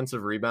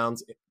 offensive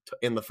rebounds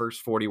in the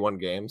first 41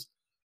 games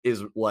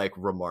is like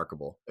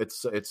remarkable.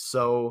 It's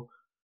so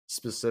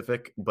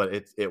specific, but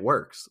it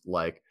works.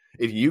 Like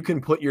if you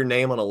can put your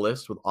name on a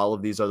list with all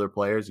of these other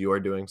players, you are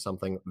doing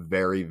something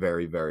very,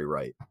 very, very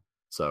right.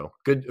 So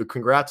good.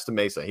 Congrats to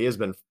Mesa. He has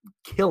been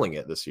killing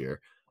it this year.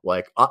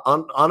 Like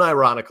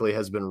unironically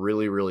has been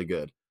really, really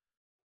good.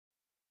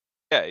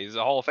 Yeah, he's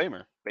a Hall of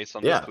Famer based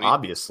on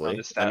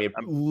obviously. I mean,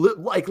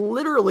 like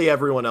literally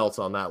everyone else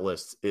on that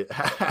list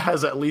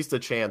has at least a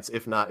chance,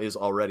 if not is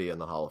already in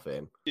the Hall of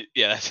Fame.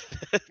 Yeah,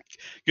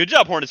 good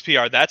job, Hornets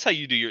PR. That's how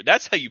you do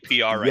that's how you PR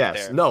right there.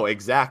 Yes, no,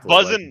 exactly.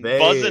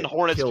 Buzzing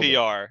Hornets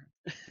PR.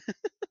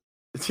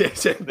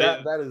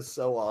 that is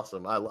so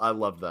awesome. I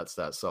loved that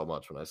stat so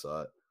much when I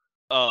saw it.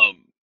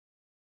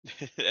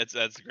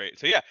 That's great.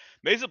 So yeah,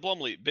 Mason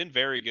Plumlee been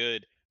very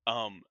good.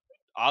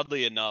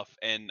 Oddly enough,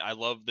 and I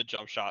love the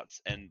jump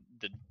shots and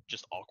the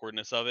just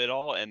awkwardness of it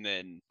all. And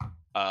then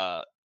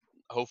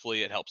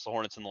hopefully it helps the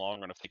Hornets in the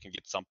long run if they can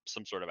get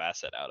some sort of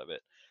asset out of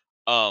it.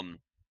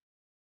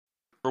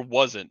 Or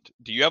wasn't?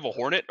 Do you have a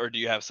Hornet or do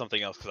you have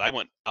something else? Because I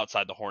went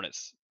outside the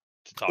Hornets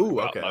to talk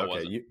about.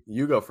 Okay.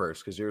 You go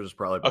first because yours is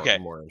probably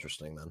more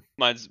interesting then.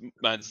 Mine's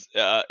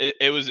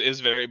it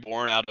was very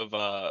born out of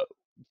the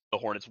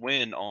Hornets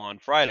win on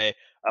Friday.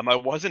 I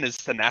wasn't as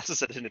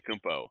Thanasis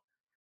Antetokounmpo.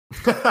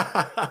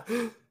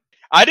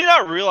 I did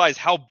not realize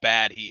how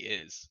bad he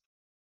is.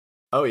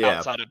 Oh yeah.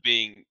 Outside of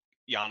being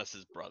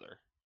Giannis's brother.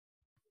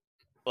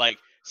 Like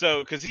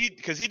So because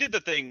he did the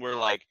thing where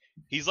like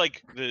he's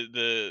like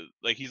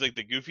he's like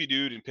the goofy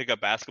dude in pickup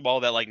basketball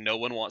that like no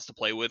one wants to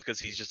play with because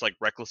he's just like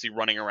recklessly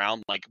running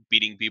around like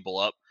beating people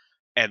up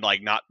and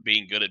like not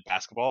being good at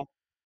basketball.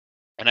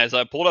 And as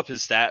I pulled up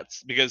his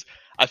stats, because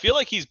I feel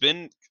like he's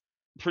been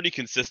pretty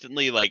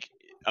consistently like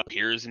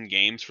appears in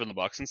games for the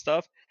Bucks and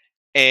stuff,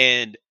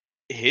 and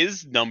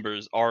his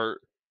numbers are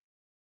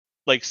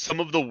like some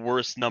of the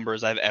worst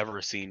numbers I've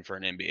ever seen for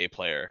an NBA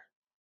player.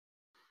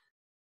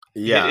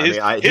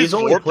 Yeah, he's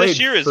only played this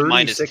year is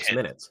 36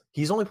 minutes.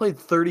 He's only played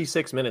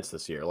 36 minutes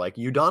this year. Like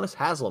Udonis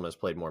Haslem has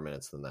played more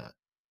minutes than that.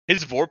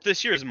 His VORP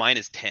this year is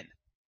 -10.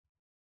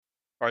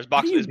 Or his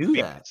box his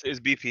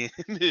BP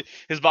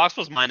his box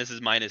plus minus is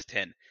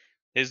 -10.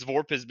 His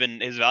VORP has been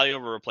his value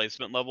over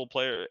replacement level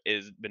player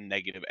has been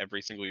negative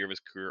every single year of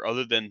his career,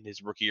 other than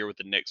his rookie year with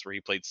the Knicks where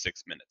he played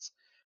 6 minutes.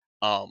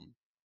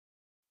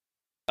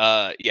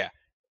 Yeah.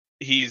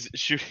 He's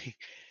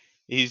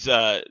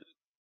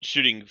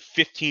shooting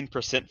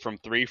 15% from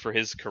 3 for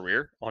his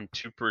career on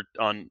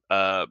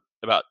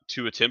about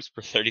 2 attempts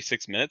per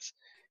 36 minutes.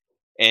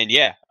 And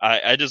yeah,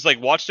 I just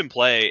like watched him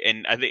play,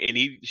 and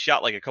he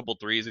shot like a couple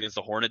threes against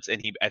the Hornets,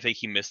 and I think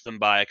he missed them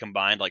by a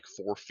combined like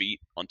 4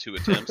 feet on 2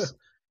 attempts.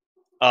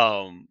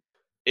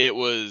 It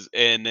was,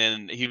 and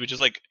then he was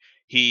just like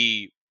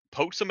he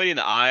poked somebody in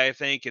the eye, I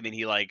think, and then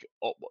he like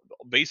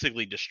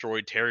basically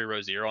destroyed Terry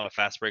Rozier on a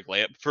fast break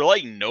layup for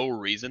like no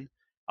reason.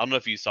 I don't know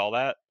if you saw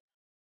that.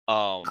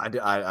 I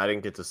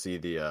didn't get to see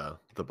the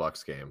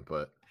Bucks game,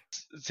 but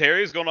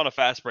Terry's going on a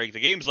fast break. The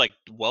game's like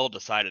well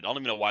decided. I don't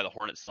even know why the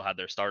Hornets still had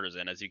their starters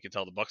in. As you can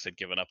tell, the Bucks had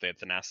given up. They had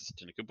Thanasis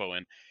Antetokounmpo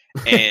in,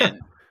 and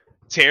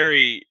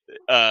Terry,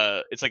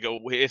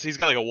 he's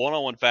got like a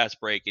one-on-one fast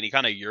break, and he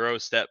kind of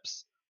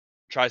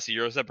tries to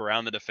Euro step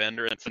around the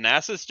defender, and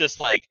Thanasis just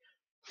like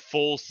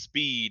full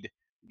speed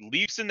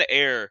leaps in the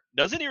air.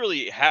 Doesn't he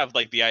really have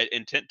like the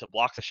intent to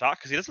block the shot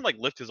because he doesn't like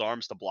lift his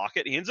arms to block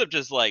it. He ends up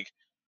just like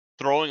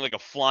throwing like a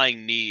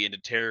flying knee into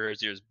Terry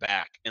Rozier's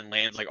back and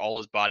lands like all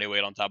his body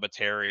weight on top of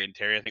Terry. And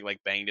Terry, I think,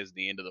 like banged his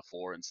knee into the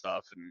floor and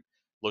stuff, and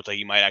looked like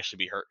he might actually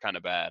be hurt kind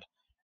of bad.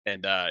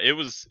 And it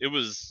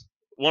was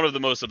one of the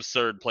most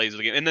absurd plays of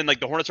the game. And then like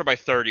the Hornets are by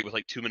 30 with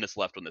like 2 minutes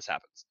left when this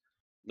happens.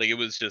 Like it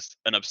was just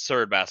an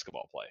absurd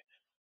basketball play.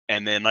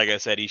 And then, like I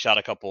said, he shot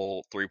a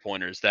couple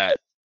 3-pointers that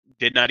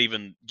did not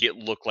even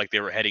look like they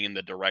were heading in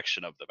the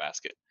direction of the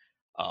basket.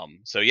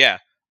 So yeah,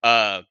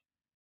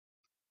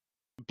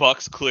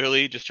 Bucks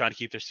clearly just trying to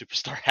keep their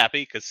superstar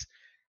happy, because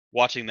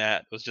watching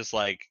that was just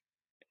like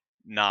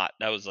that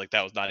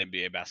was not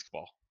NBA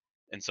basketball.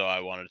 And so I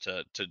wanted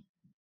to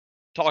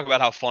talk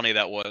about how funny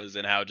that was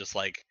and how just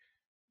like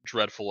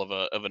dreadful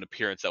of an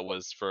appearance that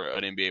was for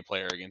an NBA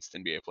player against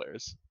NBA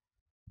players.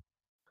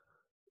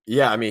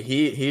 Yeah, I mean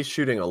he's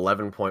shooting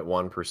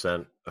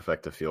 11.1%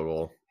 effective field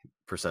goal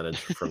percentage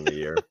from the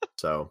year.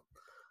 So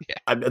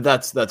yeah,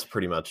 that's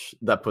pretty much,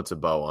 that puts a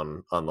bow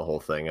on the whole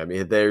thing. I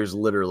mean, there's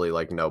literally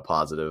like no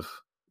positive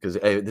because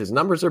his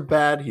numbers are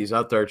bad. He's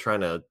out there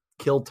trying to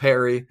kill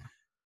Terry.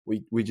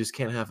 We just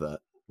can't have that.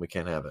 We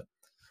can't have it.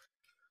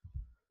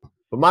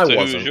 But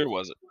wasn't.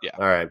 Was it? Yeah.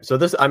 All right. So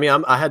this, I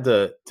mean, I had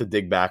to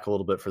dig back a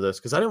little bit for this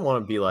because I didn't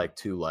want to be like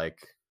too like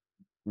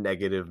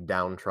negative,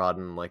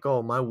 downtrodden. Like,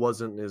 oh, my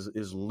wasn't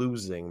is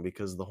losing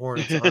because the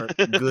Hornets aren't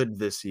good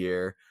this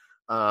year.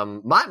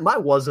 My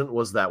wasn't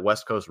was that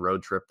West Coast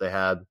road trip they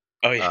had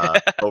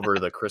over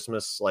the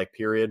Christmas like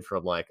period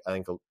from like I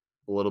think a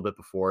little bit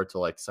before to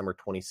like December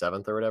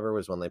 27th or whatever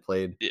was when they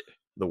played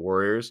the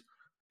Warriors.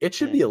 It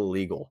should be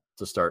illegal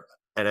to start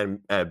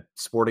a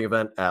sporting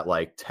event at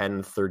like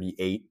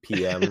 10:38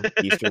 p.m.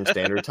 Eastern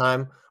Standard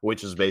Time,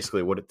 which is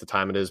basically what the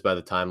time it is by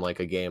the time like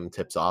a game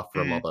tips off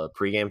from all the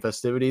pregame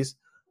festivities.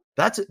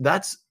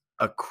 That's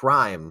a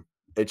crime.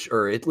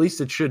 Or at least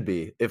it should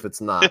be if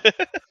it's not.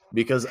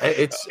 Because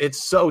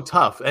it's so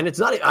tough, and it's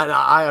not.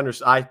 I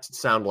understand. I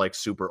sound like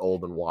super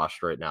old and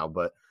washed right now,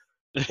 but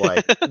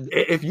like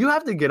if you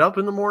have to get up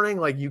in the morning,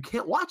 like you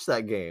can't watch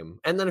that game.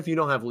 And then if you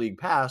don't have League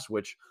Pass,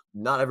 which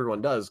not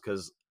everyone does,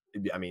 because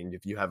I mean,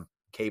 if you have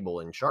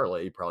cable in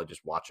Charlotte, you probably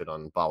just watch it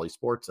on Bally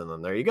Sports, and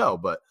then there you go.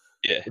 But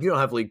if you don't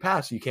have League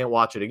Pass, you can't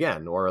watch it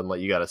again, or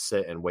unless you got to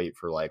sit and wait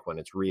for like when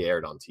it's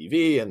re-aired on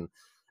TV, and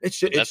it's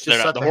just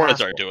the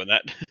Hornets aren't doing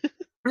that.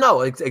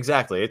 No,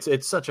 exactly.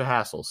 It's such a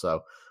hassle.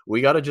 So we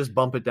got to just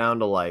bump it down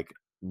to like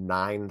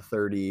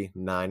 9:30,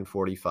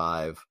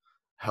 9:45.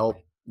 Help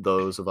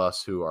those of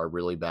us who are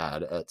really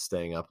bad at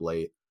staying up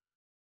late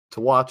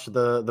to watch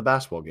the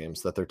basketball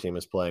games that their team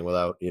is playing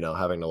without,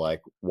 having to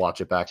like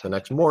watch it back the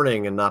next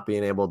morning and not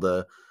being able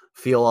to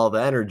feel all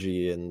the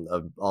energy and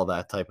all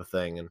that type of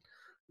thing, and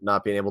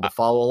not being able to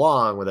follow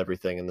along with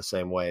everything in the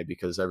same way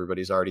because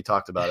everybody's already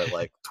talked about it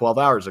like 12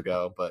 hours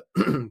ago. But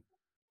this is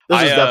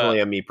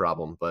definitely a me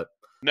problem, but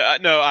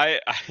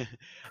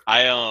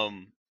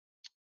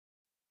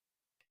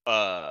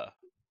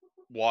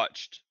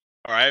watched,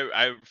 or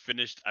I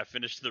finished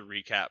the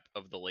recap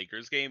of the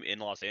Lakers game in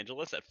Los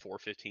Angeles at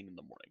 4:15 in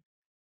the morning.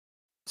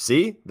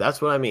 See,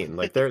 that's what I mean.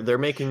 Like they're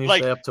making you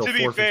like, stay up till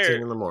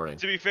 4:15 in the morning.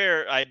 To be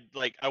fair, I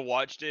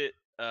watched it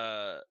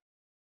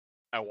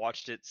I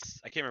watched it.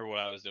 I can't remember what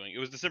I was doing. It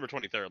was December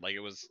 23rd. Like it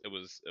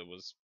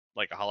was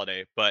like a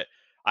holiday, but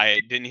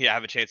I didn't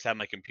have a chance to have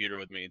my computer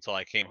with me until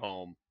I came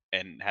home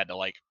and had to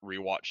like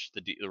rewatch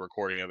the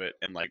recording of it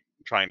and like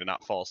trying to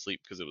not fall asleep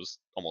because it was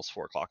almost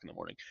 4:00 in the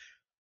morning.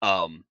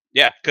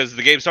 Yeah, because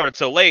the game started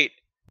so late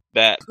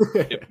that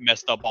it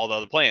messed up all the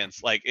other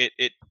plans. Like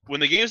it when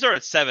the game started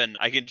at 7,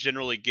 I can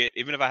generally get,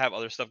 even if I have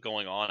other stuff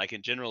going on, I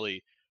can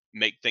generally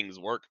make things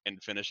work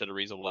and finish at a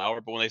reasonable hour.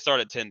 But when they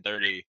start at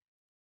 10:30,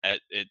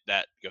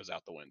 that goes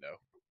out the window.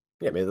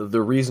 Yeah, I mean,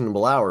 the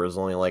reasonable hour is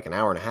only like an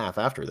hour and a half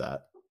after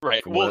that.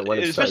 Right. Well, when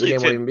the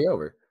game won't even be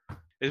over.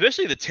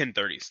 Especially the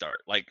 10:30 start.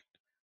 Like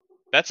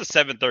that's a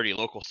 7:30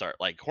 local start.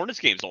 Like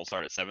Hornets games don't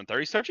start at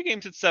 7:30. Start your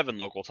games at 7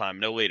 local time,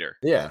 no later.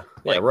 Yeah.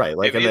 Yeah, like, right.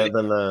 Like, and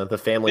then the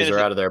families are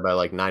out of there by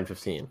like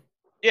 9:15.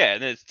 Yeah,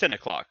 and then it's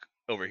 10:00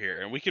 over here,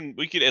 and we can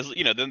as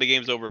you know, then the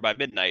game's over by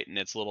midnight, and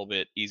it's a little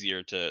bit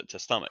easier to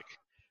stomach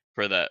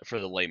for the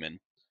layman.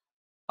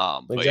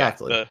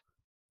 Exactly. Yeah,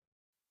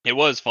 it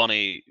was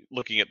funny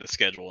looking at the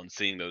schedule and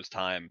seeing those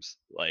times,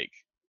 like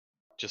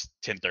just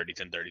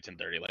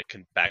 10:30, like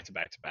back to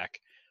back.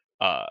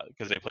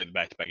 Because they play the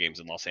back-to-back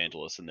games in Los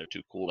Angeles, and they're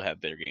too cool to have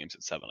their games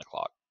at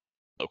 7:00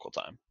 local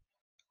time.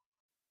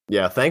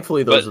 Yeah,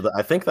 thankfully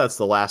I think that's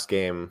the last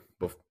game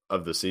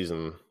of the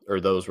season, or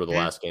those were the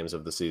last games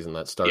of the season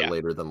that start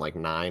later than like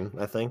 9.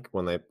 I think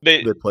when they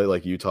play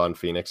like Utah and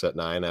Phoenix at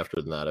 9.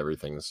 After that,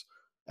 everything's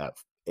at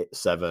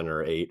 7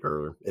 or 8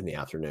 or in the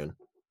afternoon.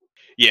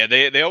 Yeah,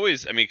 they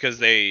always, I mean, because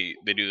they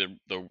do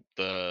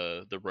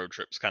the road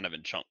trips kind of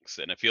in chunks,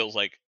 and it feels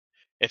like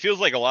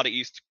a lot of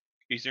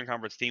Eastern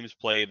Conference teams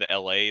play the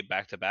LA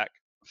back-to-back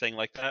thing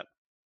like that.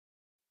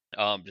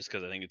 Just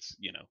because I think it's,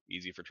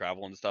 easy for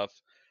travel and stuff.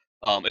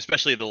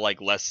 Especially the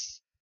like less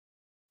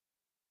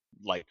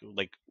like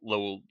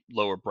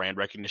lower brand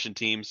recognition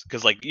teams,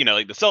 because like the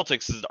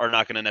Celtics are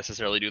not going to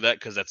necessarily do that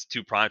because that's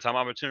 2 primetime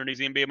opportunities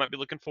the NBA might be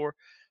looking for.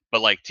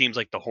 But like teams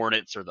like the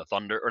Hornets or the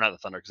Thunder, or not the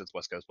Thunder because it's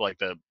West Coast, but like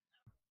the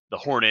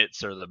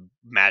Hornets or the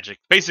Magic,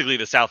 basically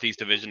the Southeast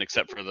Division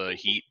except for the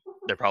Heat,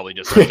 they're probably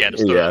just like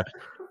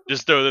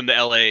just throw them to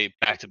LA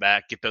back to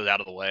back, get those out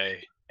of the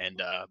way,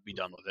 and be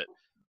done with it.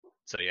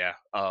 So yeah,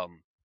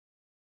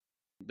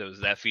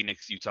 that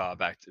Phoenix, Utah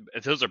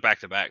those are back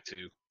to back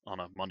too on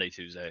a Monday,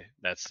 Tuesday.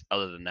 That's,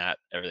 other than that,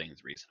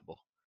 everything's reasonable.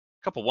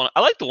 I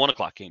like the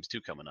 1:00 games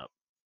too coming up.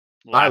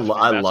 I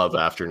love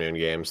afternoon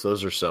games.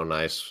 Those are so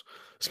nice,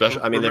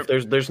 especially. I mean, if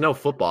there's no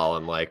football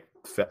in like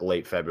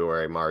late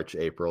February, March,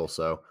 April,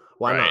 so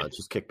why not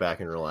just kick back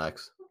and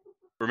relax?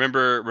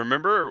 Remember,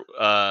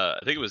 I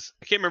think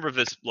I can't remember if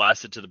this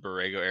lasted to the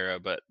Borrego era,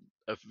 but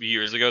a few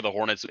years ago,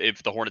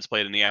 if the Hornets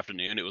played in the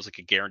afternoon, it was like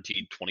a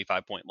guaranteed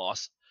 25-point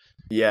loss.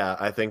 Yeah,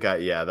 I think that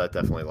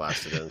definitely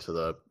lasted into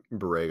the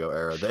Borrego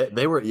era.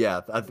 They were,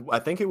 I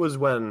think it was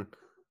when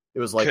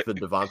it was like the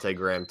Devontae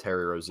Graham,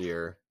 Terry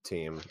Rozier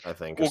team, I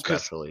think,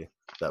 especially.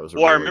 That was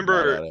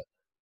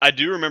I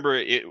do remember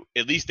it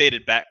at least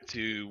dated back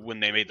to when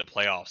they made the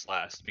playoffs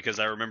last, because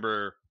I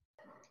remember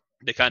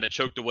they kind of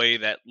choked away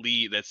that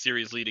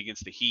series lead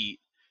against the Heat,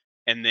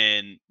 and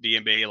then the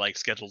NBA like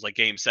schedules like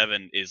Game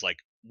 7 is like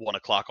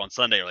 1:00 on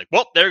Sunday. You're like,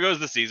 well, there goes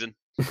the season.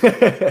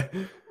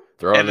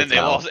 And then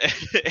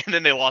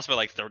they lost by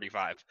like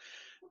 35.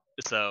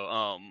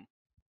 So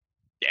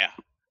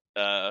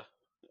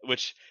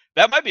which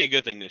that might be a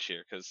good thing this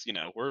year, because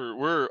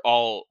we're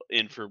all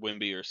in for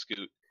Wemby or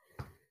Scoot.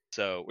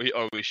 So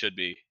we should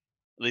be,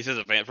 at least as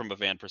a fan, from a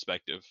fan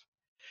perspective.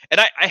 And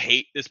I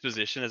hate this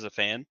position as a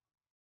fan.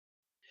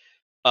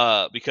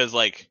 Because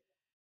like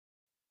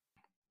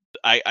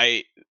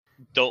I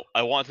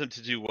want them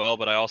to do well,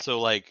 but I also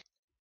like,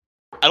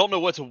 I don't know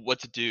what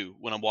to do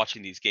when I'm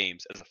watching these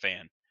games as a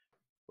fan,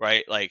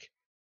 right? Like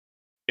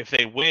if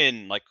they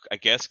win, like I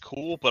guess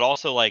cool, but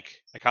also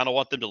like I kind of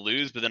want them to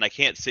lose, but then I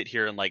can't sit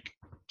here and like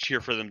cheer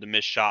for them to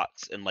miss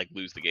shots and like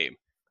lose the game.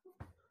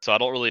 So I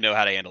don't really know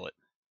how to handle it.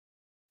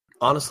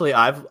 Honestly,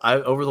 I've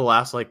over the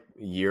last like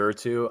year or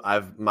two,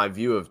 my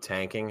view of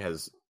tanking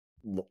has,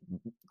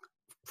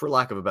 for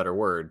lack of a better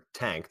word,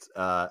 tanked.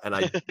 And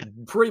I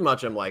pretty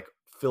much am like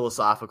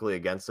philosophically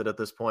against it at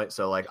this point.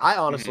 So like I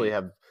honestly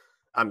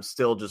I'm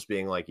still just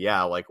being like,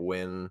 yeah, like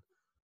win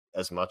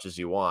as much as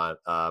you want.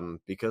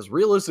 Because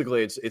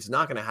realistically it's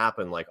not going to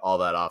happen like all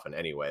that often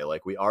anyway.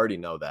 Like we already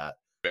know that.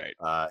 Right.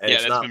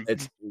 And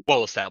it's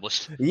well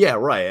established. Yeah,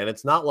 right. And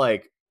it's not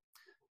like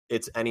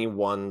it's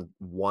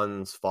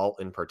one's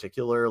fault in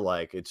particular.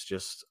 Like it's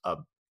just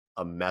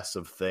a mess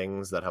of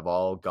things that have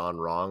all gone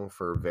wrong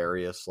for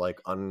various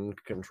like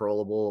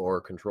uncontrollable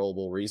or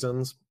controllable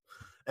reasons.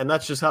 And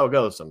that's just how it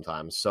goes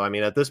sometimes. So, I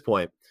mean, at this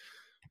point,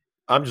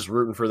 I'm just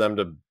rooting for them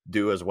to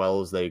do as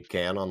well as they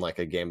can on like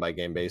a game by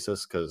game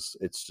basis. Cause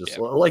it's just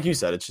like you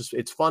said,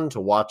 it's fun to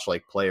watch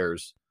like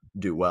players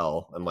do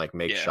well and like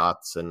make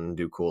shots and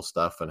do cool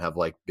stuff and have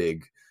like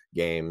big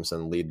games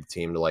and lead the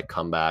team to like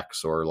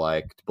comebacks or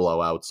like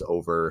blowouts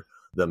over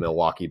the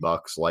Milwaukee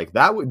Bucks. Like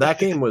that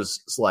game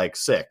was like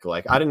sick.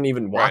 Like I didn't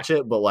even watch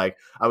it, but like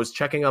I was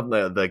checking up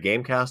the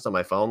game cast on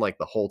my phone like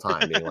the whole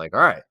time, being like,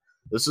 all right,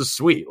 this is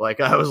sweet. Like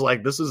I was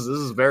like, this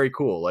is very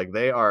cool. Like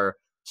they are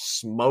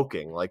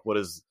smoking like what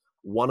is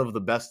one of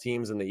the best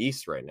teams in the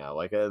East right now.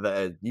 Like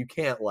you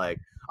can't like,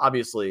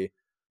 obviously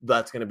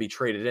that's going to be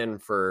traded in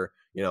for,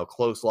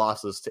 close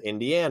losses to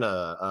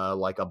Indiana,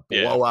 like a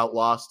blowout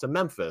loss to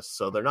Memphis.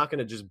 So they're not going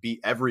to just beat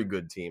every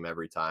good team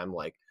every time.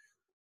 Like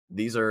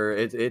these are,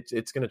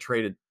 it's going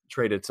to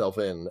trade itself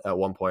in at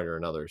one point or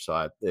another.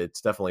 So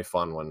it's definitely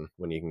fun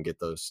when you can get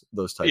those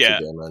types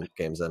of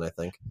games in, I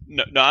think.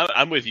 No,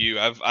 I'm with you.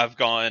 I've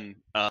gone,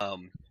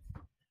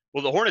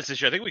 well, the Hornets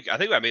this year, I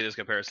think I made this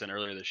comparison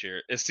earlier this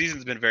year. This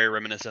season's been very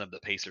reminiscent of the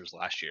Pacers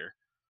last year,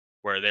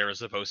 where they were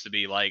supposed to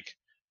be like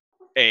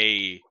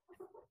a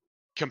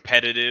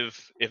competitive,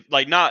 if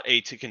like not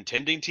a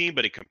contending team,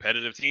 but a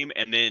competitive team,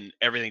 and then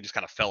everything just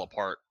kind of fell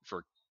apart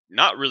for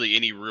not really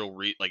any real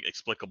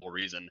explicable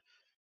reason.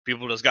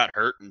 People just got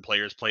hurt and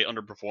players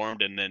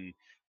underperformed, and then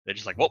they're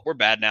just like, well, we're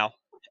bad now.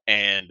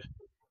 And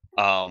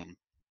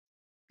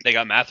they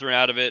got Mathurin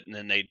out of it, and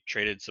then they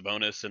traded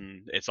Sabonis,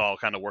 and it's all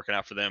kind of working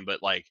out for them.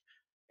 But like,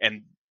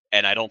 and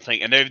I don't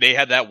think, and they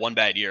had that one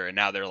bad year, and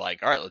now they're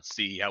like, all right, let's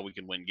see how we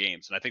can win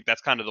games. And I think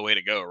that's kind of the way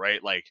to go,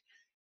 right? Like,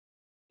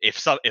 if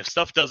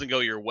stuff doesn't go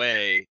your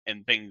way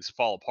and things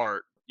fall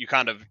apart, you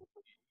try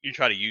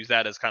to use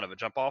that as kind of a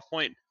jump off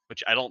point.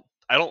 Which I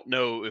don't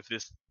know if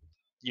this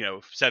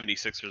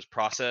 76ers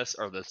process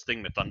or this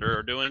thing that Thunder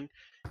are doing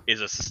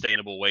is a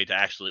sustainable way to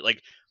actually,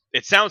 like,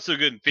 it sounds so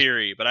good in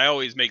theory, but I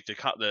always make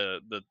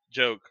the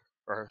joke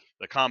or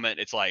the comment.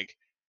 It's like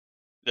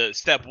the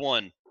step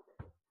one,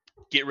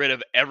 get rid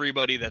of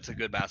everybody that's a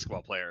good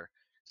basketball player.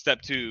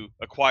 Step two,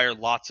 acquire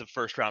lots of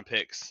first round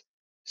picks.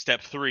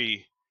 Step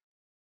three,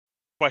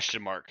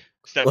 question mark.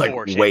 Step like,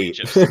 4, wait.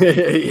 championships.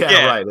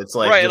 yeah, right. It's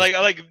like, right,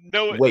 like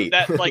no, wait.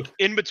 that like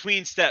in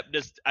between step.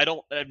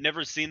 I've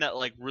never seen that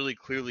like really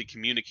clearly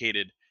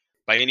communicated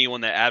by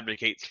anyone that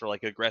advocates for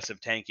like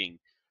aggressive tanking.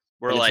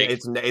 Where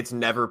it's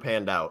never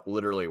panned out,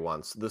 literally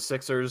once. The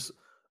Sixers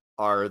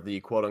are the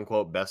quote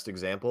unquote best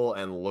example,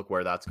 and look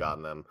where that's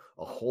gotten them.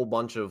 A whole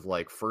bunch of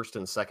like first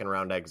and second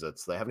round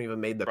exits. They haven't even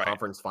made the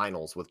conference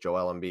finals with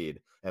Joel Embiid,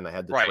 and they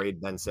had to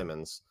trade Ben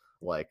Simmons.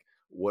 Like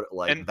what?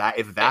 Like and, that?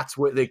 If that's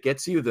what it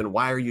gets you, then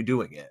why are you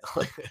doing it?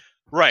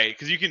 Right,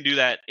 because you can do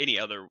that any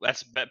other.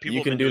 People.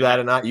 You can do that,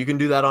 and you can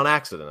do that on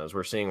accident, as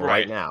we're seeing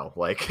right now.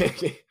 Like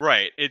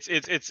right, it's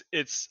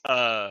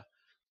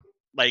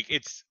like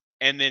it's.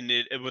 And then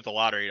with the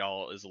lottery, it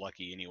all is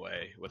lucky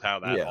anyway with how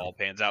that all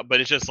pans out.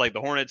 But it's just like the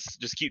Hornets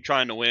just keep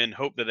trying to win,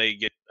 hope that they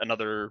get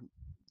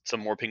some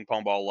more ping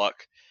pong ball luck.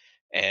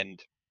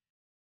 And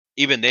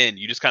even then,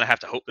 you just kind of have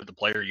to hope that the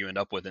player you end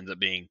up with ends up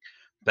being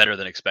better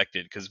than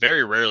expected. Because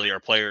very rarely are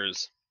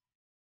players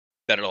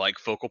that are like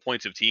focal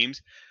points of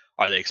teams,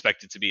 are they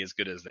expected to be as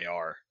good as they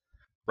are,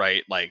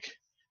 right? Like,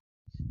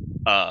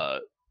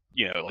 like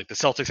the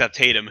Celtics have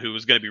Tatum, who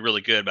was going to be really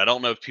good, but I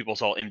don't know if people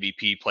saw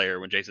MVP player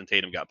when Jason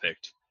Tatum got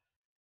picked.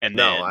 And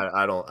no,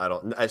 I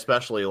don't.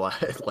 Especially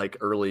like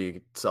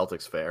early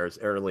Celtics fans,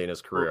 early in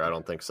his career, I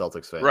don't think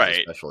Celtics fans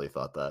especially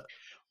thought that.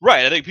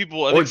 Right, I think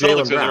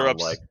Celtics fans are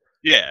upset.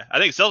 I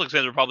think Celtics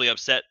fans are probably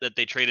upset that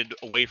they traded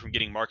away from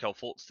getting Markelle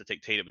Fultz to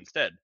take Tatum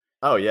instead.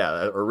 Oh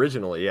yeah,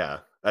 originally,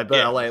 yeah.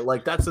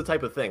 Like that's the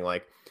type of thing.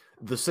 Like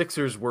the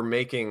Sixers were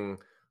making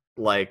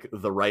like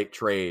the right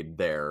trade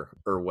there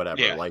or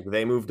whatever. Yeah. Like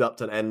they moved up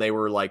and they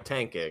were like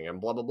tanking and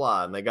blah blah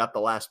blah, and they got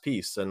the last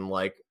piece and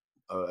like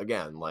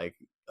again like.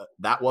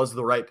 That was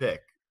the right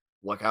pick.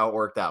 Look how it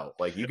worked out.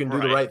 Like you can do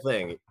the right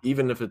thing,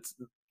 even if it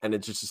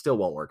just still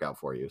won't work out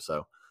for you.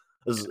 So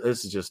this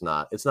is just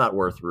not. It's not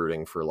worth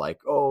rooting for. Like,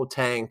 oh,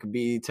 tank,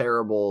 be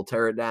terrible,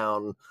 tear it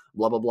down,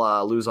 blah blah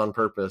blah, lose on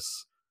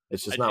purpose.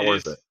 It's just not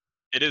worth it.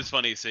 It is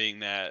funny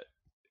seeing that.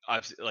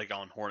 I've like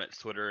on Hornets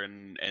Twitter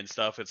and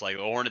stuff. It's like,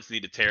 oh, Hornets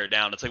need to tear it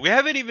down. It's like we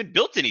haven't even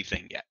built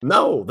anything yet.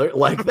 No, they're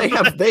like they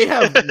have.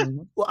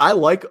 I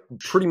like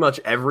pretty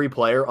much every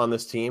player on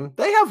this team.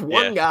 They have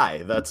one guy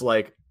that's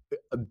like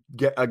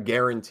a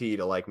guarantee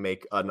to like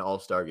make an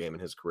all-star game in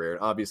his career.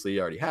 And obviously he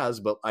already has,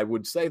 but I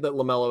would say that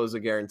LaMelo is a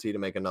guarantee to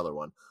make another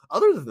one.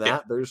 Other than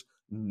that, there's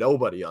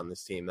nobody on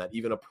this team that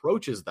even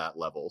approaches that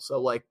level.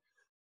 So like,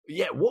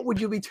 what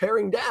would you be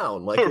tearing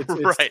down? Like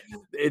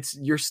it's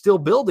you're still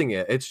building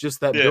it. It's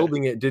just that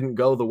building it didn't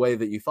go the way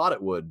that you thought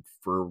it would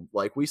for,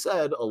 like we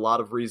said, a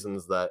lot of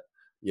reasons that,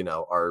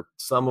 are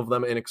some of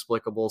them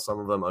inexplicable, some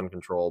of them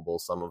uncontrollable,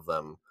 some of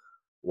them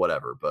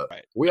whatever, but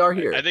we are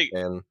here. I think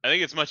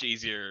it's much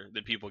easier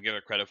than people give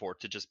it credit for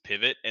to just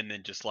pivot and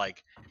then just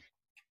like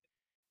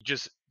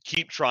just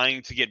keep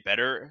trying to get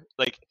better.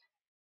 Like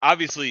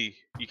obviously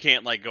you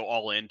can't like go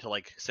all in to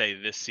like say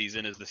this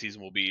season is the season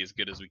will be as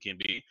good as we can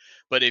be.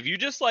 But if you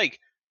just like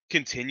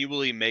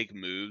continually make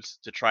moves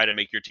to try to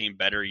make your team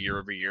better year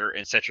over year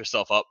and set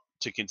yourself up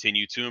to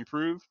continue to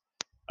improve,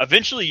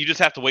 eventually you just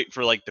have to wait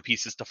for like the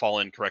pieces to fall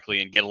in correctly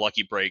and get a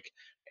lucky break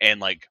and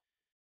like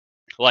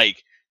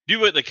do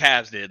what the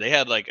Cavs did. They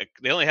had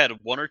they only had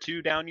 1 or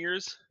 2 down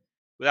years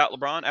without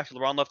LeBron after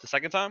LeBron left the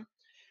second time.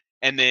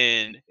 And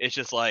then it's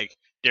just like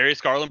Darius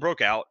Garland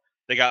broke out.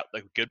 They got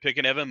a good pick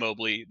in Evan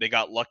Mobley. They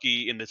got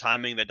lucky in the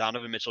timing that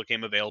Donovan Mitchell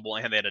came available,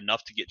 and they had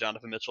enough to get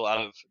Donovan Mitchell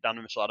out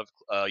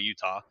of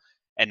Utah.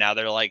 And now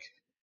they're like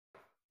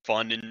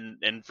fun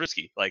and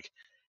frisky. Like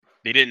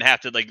they didn't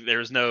have to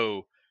there's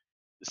no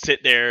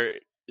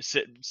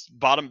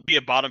be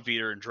a bottom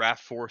feeder and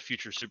draft 4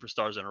 future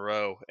superstars in a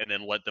row and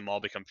then let them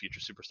all become future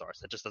superstars.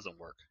 That just doesn't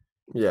work.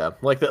 Yeah,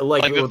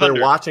 the they're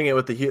watching it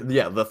with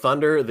the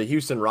Thunder. The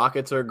Houston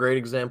Rockets are a great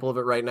example of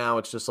it right now.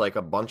 It's just like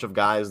a bunch of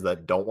guys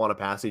that don't want to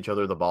pass each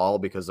other the ball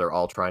because they're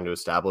all trying to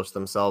establish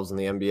themselves in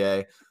the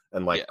NBA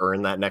and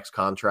earn that next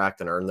contract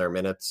and earn their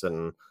minutes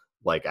and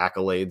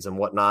accolades and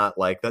whatnot.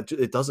 Like that,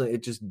 it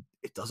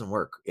doesn't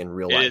work in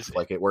real life.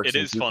 It works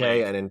in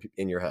 2K and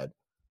in your head.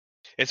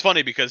 It's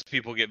funny because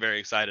people get very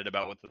excited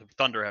about what the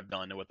Thunder have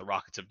done and what the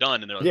Rockets have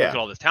done, and they're like, look at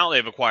all this talent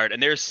they've acquired,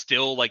 and there's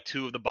still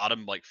 2 of the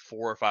bottom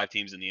 4 or 5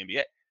 teams in the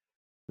NBA.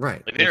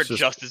 Right. They're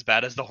just as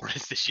bad as the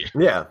Hornets this year.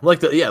 Yeah,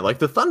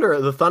 the Thunder.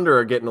 The Thunder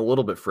are getting a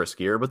little bit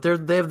friskier, but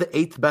they have the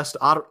 8th best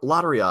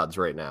lottery odds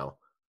right now.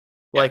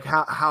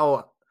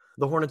 How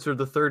the Hornets are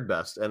the 3rd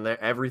best, and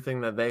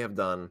everything that they have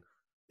done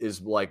is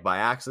by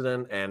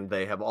accident, and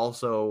they have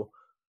also.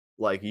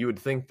 You would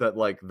think that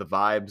the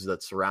vibes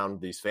that surround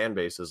these fan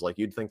bases,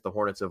 you'd think the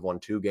Hornets have won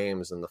 2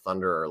 games and the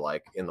Thunder are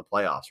in the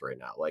playoffs right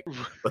now.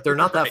 But they're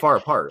not that far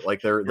apart.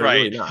 They're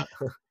really not.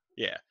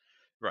 Yeah.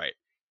 Right.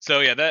 So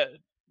yeah, that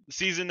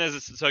season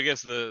so I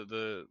guess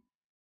to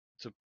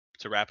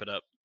wrap it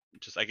up,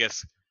 just I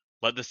guess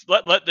let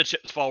the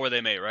chips fall where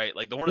they may, right?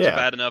 The Hornets are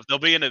bad enough. They'll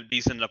be in a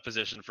decent enough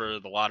position for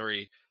the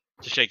lottery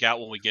to shake out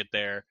when we get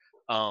there.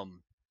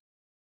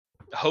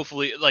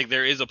 Hopefully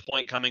there is a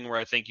point coming where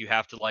I think you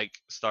have to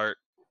start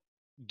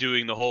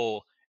doing the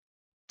whole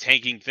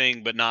tanking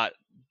thing, but not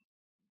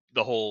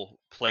the whole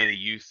play the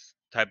youth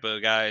type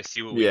of guys,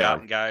 see what we got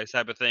in guys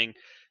type of thing,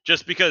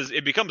 just because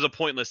it becomes a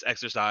pointless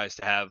exercise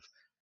to have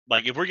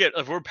if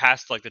we're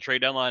past the trade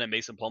deadline and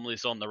Mason Plumlee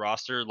still on the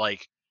roster, I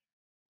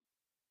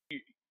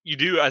think you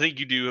do, I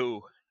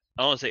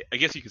don't want to say, I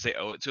guess you could say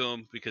owe it to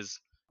them because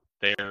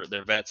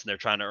they're vets and they're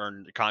trying to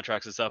earn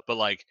contracts and stuff, but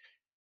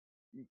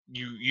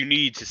you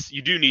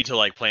do need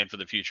to plan for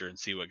the future and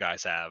see what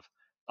guys have,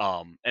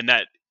 and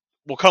that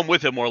will come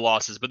with it more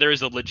losses, but there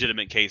is a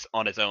legitimate case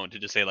on its own to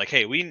just say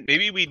hey, we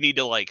need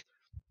to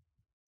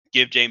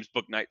give James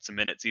Bouknight some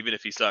minutes even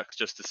if he sucks,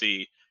 just to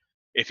see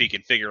if he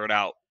can figure it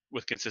out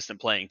with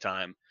consistent playing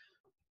time,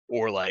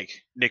 or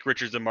Nick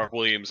Richards and Mark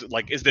Williams,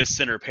 is this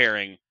center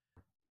pairing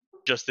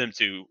just them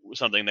two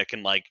something that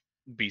can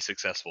be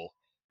successful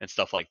and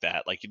stuff like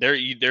that. There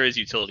is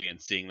utility in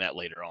seeing that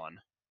later on.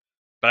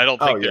 But I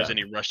don't think there's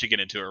any rush to get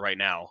into it right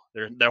now.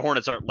 The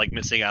Hornets aren't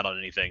missing out on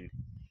anything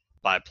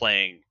by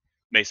playing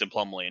Mason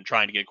Plumlee and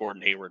trying to get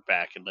Gordon Hayward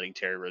back and letting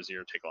Terry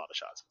Rozier take a lot of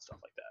shots and stuff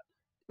like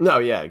that. No,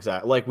 yeah,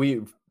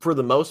 exactly. For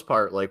the most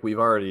part, we've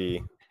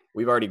already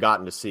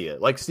gotten to see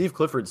it. Steve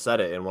Clifford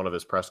said it in one of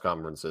his press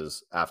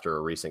conferences after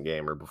a recent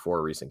game or before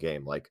a recent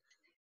game.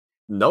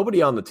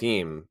 Nobody on the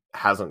team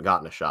hasn't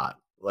gotten a shot.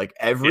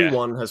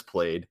 Everyone has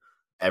played.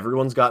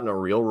 Everyone's gotten a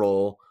real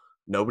role.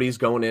 Nobody's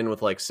going in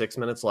with 6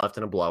 minutes left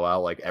in a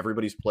blowout.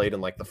 Everybody's played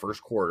in the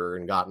first quarter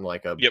and gotten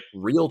a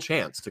real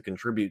chance to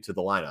contribute to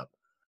the lineup.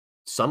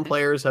 Some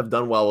players have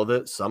done well with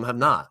it. Some have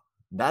not.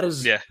 That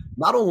is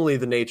not only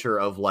the nature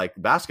of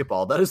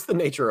basketball, that is the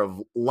nature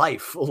of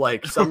life.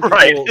 Some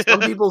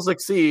people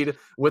succeed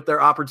with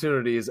their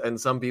opportunities and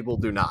some people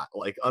do not.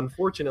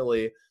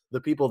 Unfortunately,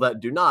 the people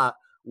that do not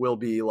will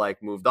be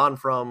moved on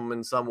from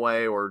in some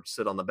way or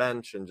sit on the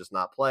bench and just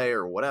not play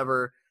or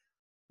whatever.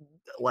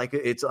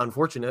 It's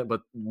unfortunate,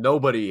 but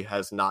nobody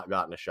has not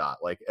gotten a shot.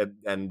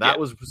 And that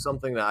was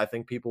something that I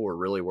think people were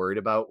really worried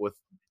about with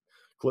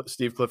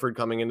Steve Clifford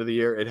coming into the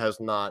year. It has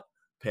not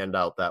panned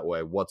out that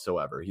way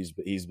whatsoever.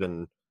 He's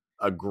been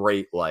a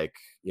great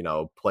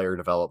player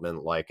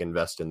development,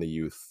 invest in the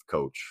youth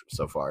coach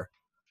so far.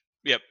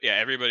 Yep. Yeah.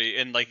 Everybody,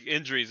 and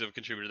injuries have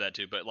contributed to that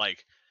too, but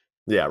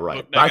yeah,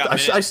 right.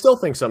 I still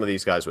think some of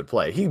these guys would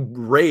play. He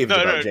raved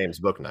about James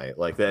Bouknight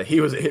that he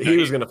was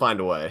going to find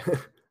a way.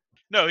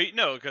 No,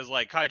 because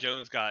Kai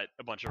Jones got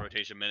a bunch of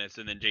rotation minutes,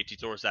 and then JT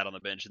Thor sat on the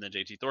bench, and then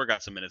JT Thor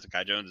got some minutes, and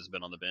Kai Jones has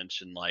been on the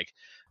bench, and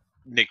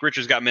Nick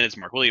Richards got minutes,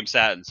 Mark Williams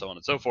sat, and so on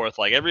and so forth.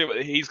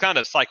 He's kind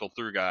of cycled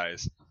through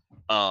guys,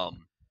 to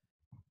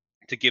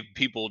give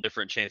people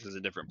different chances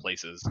in different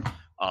places,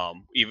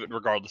 even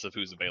regardless of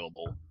who's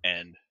available.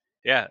 And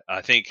yeah,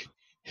 I think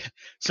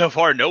so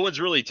far no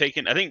one's really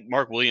taken. I think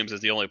Mark Williams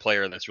is the only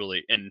player that's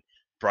really, and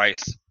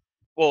Bryce.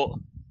 Well,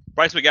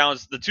 Bryce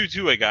McGowan's the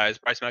two-way guys.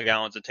 Bryce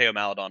McGowan's and Teo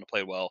Maladon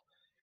played well,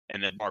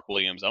 and then Mark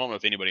Williams. I don't know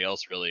if anybody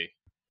else really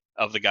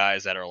of the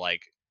guys that are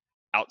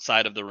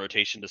outside of the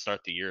rotation to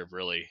start the year have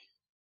really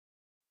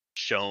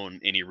shown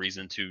any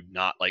reason to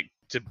not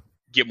to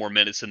get more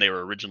minutes than they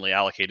were originally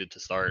allocated to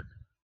start.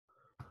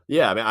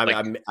 Yeah,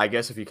 I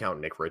guess if you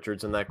count Nick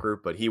Richards in that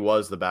group, but he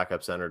was the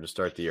backup center to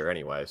start the year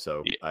anyway.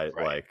 So he's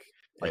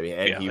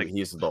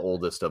the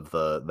oldest of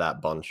that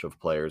bunch of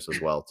players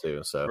as well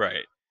too. So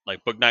right.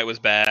 Bouknight was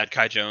bad.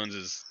 Kai Jones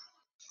is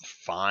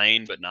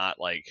fine, but not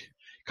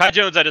Kai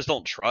Jones, I just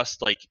don't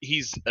trust. Like,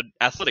 he's an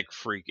athletic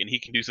freak, and he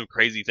can do some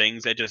crazy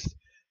things. I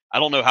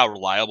don't know how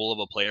reliable of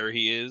a player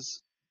he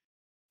is,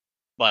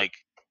 like,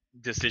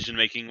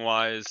 decision-making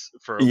wise.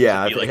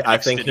 Yeah, to be, I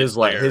think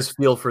his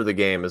feel for the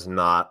game is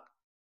not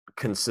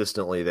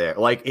consistently there.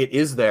 Like, it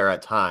is there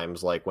at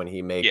times, like when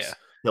he makes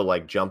he'll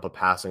like jump a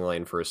passing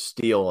lane for a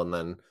steal and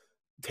then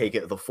take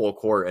it the full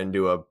court and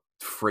do a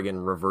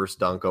friggin' reverse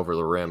dunk over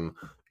the rim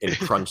in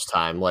crunch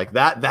time. Like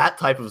that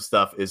type of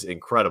stuff is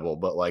incredible.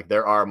 But like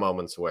there are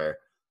moments where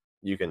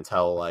you can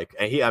tell, like,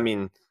 and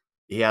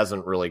he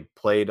hasn't really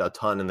played a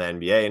ton in the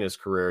NBA in his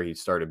career. He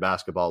started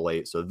basketball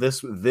late. So this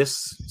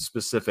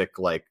specific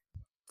like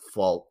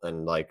fault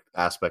and like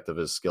aspect of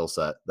his skill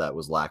set that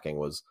was lacking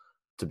was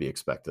to be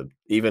expected,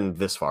 even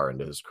this far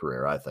into his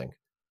career, I think.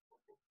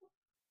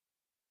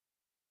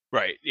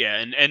 Right. Yeah.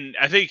 And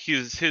I think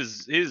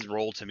his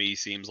role to me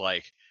seems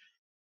like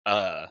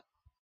a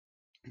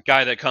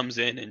guy that comes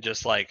in and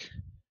just like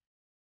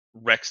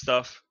wrecks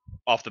stuff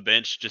off the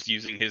bench, just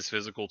using his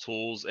physical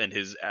tools and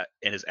his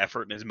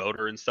effort and his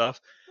motor and stuff.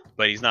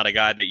 But he's not a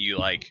guy that you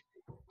like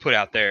put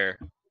out there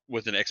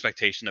with an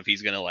expectation of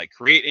he's going to like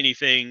create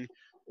anything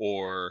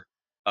or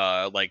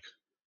like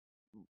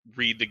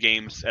read the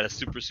games at a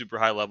super, super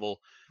high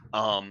level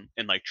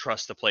and like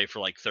trust to play for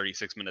like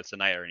 36 minutes a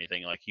night or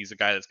anything. Like he's a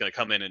guy that's going to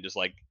come in and just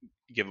like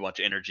give a bunch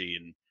of energy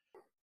and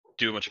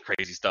do a bunch of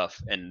crazy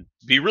stuff and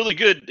be really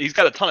good. He's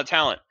got a ton of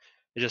talent.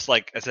 It's just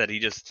like I said,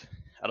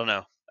 I don't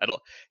know.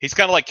 He's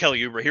kind of like Kelly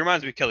Oubre. He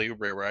reminds me of Kelly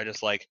Oubre, where I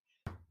just like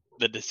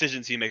the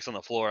decisions he makes on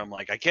the floor. I'm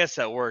like, I guess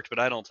that worked, but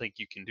I don't think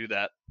you can do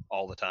that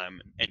all the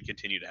time and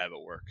continue to have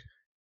it work.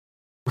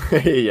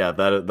 Yeah,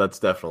 that's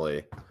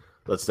definitely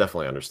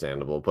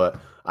understandable. But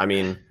I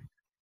mean,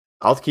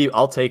 I'll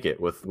take it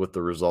with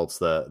the results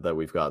that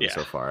we've gotten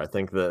so far. I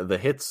think the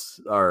hits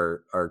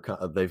are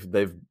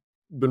they've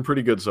been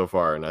pretty good so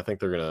far, and I think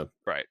they're gonna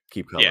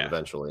keep coming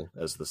eventually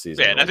as the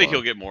season. Yeah, and I think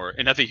he'll get more.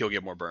 And I think he'll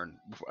get more burn.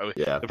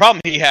 Yeah. The problem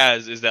he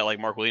has is that like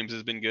Mark Williams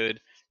has been good,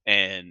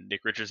 and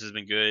Nick Richards has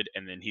been good,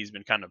 and then he's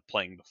been kind of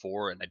playing the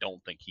four, and I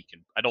don't think he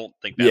can. I don't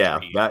think.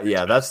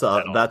 That's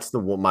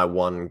my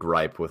one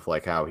gripe with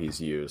like how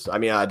he's used. I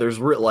mean, there's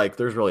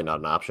really not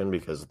an option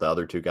because the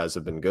other two guys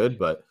have been good,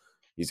 but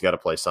he's got to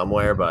play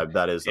somewhere. But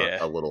that is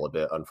a little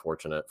bit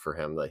unfortunate for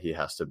him that he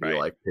has to be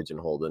like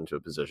pigeonholed into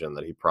a position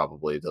that he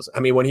probably doesn't. I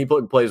mean, when he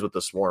plays with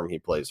the Swarm, he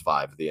plays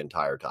 5 the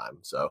entire time.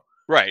 So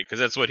right, because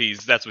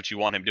that's what you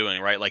want him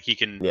doing, right? Like he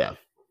can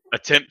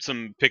attempt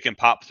some pick and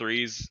pop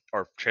threes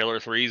or trailer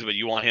threes, but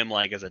you want him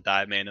like as a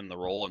dive man in the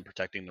roll and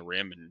protecting the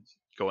rim and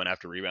going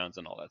after rebounds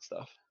and all that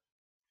stuff.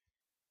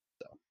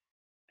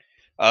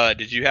 So,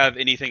 did you have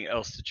anything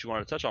else that you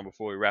want to touch on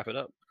before we wrap it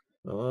up?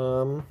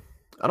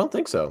 I don't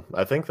think so.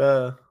 I think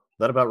that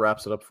about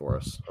wraps it up for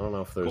us. I don't know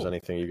if there's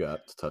anything you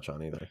got to touch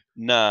on either.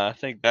 Nah, I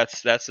think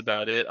that's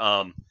about it.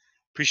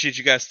 Appreciate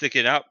you guys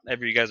sticking out.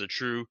 You guys are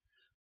true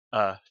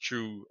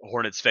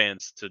Hornets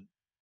fans to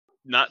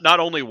not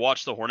only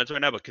watch the Hornets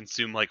right now, but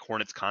consume like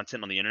Hornets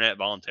content on the internet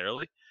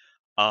voluntarily.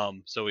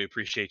 So we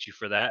appreciate you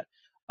for that.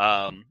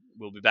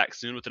 We'll be back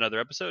soon with another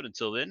episode.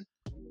 Until then,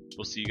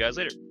 we'll see you guys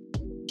later.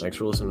 Thanks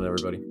for listening,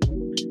 everybody.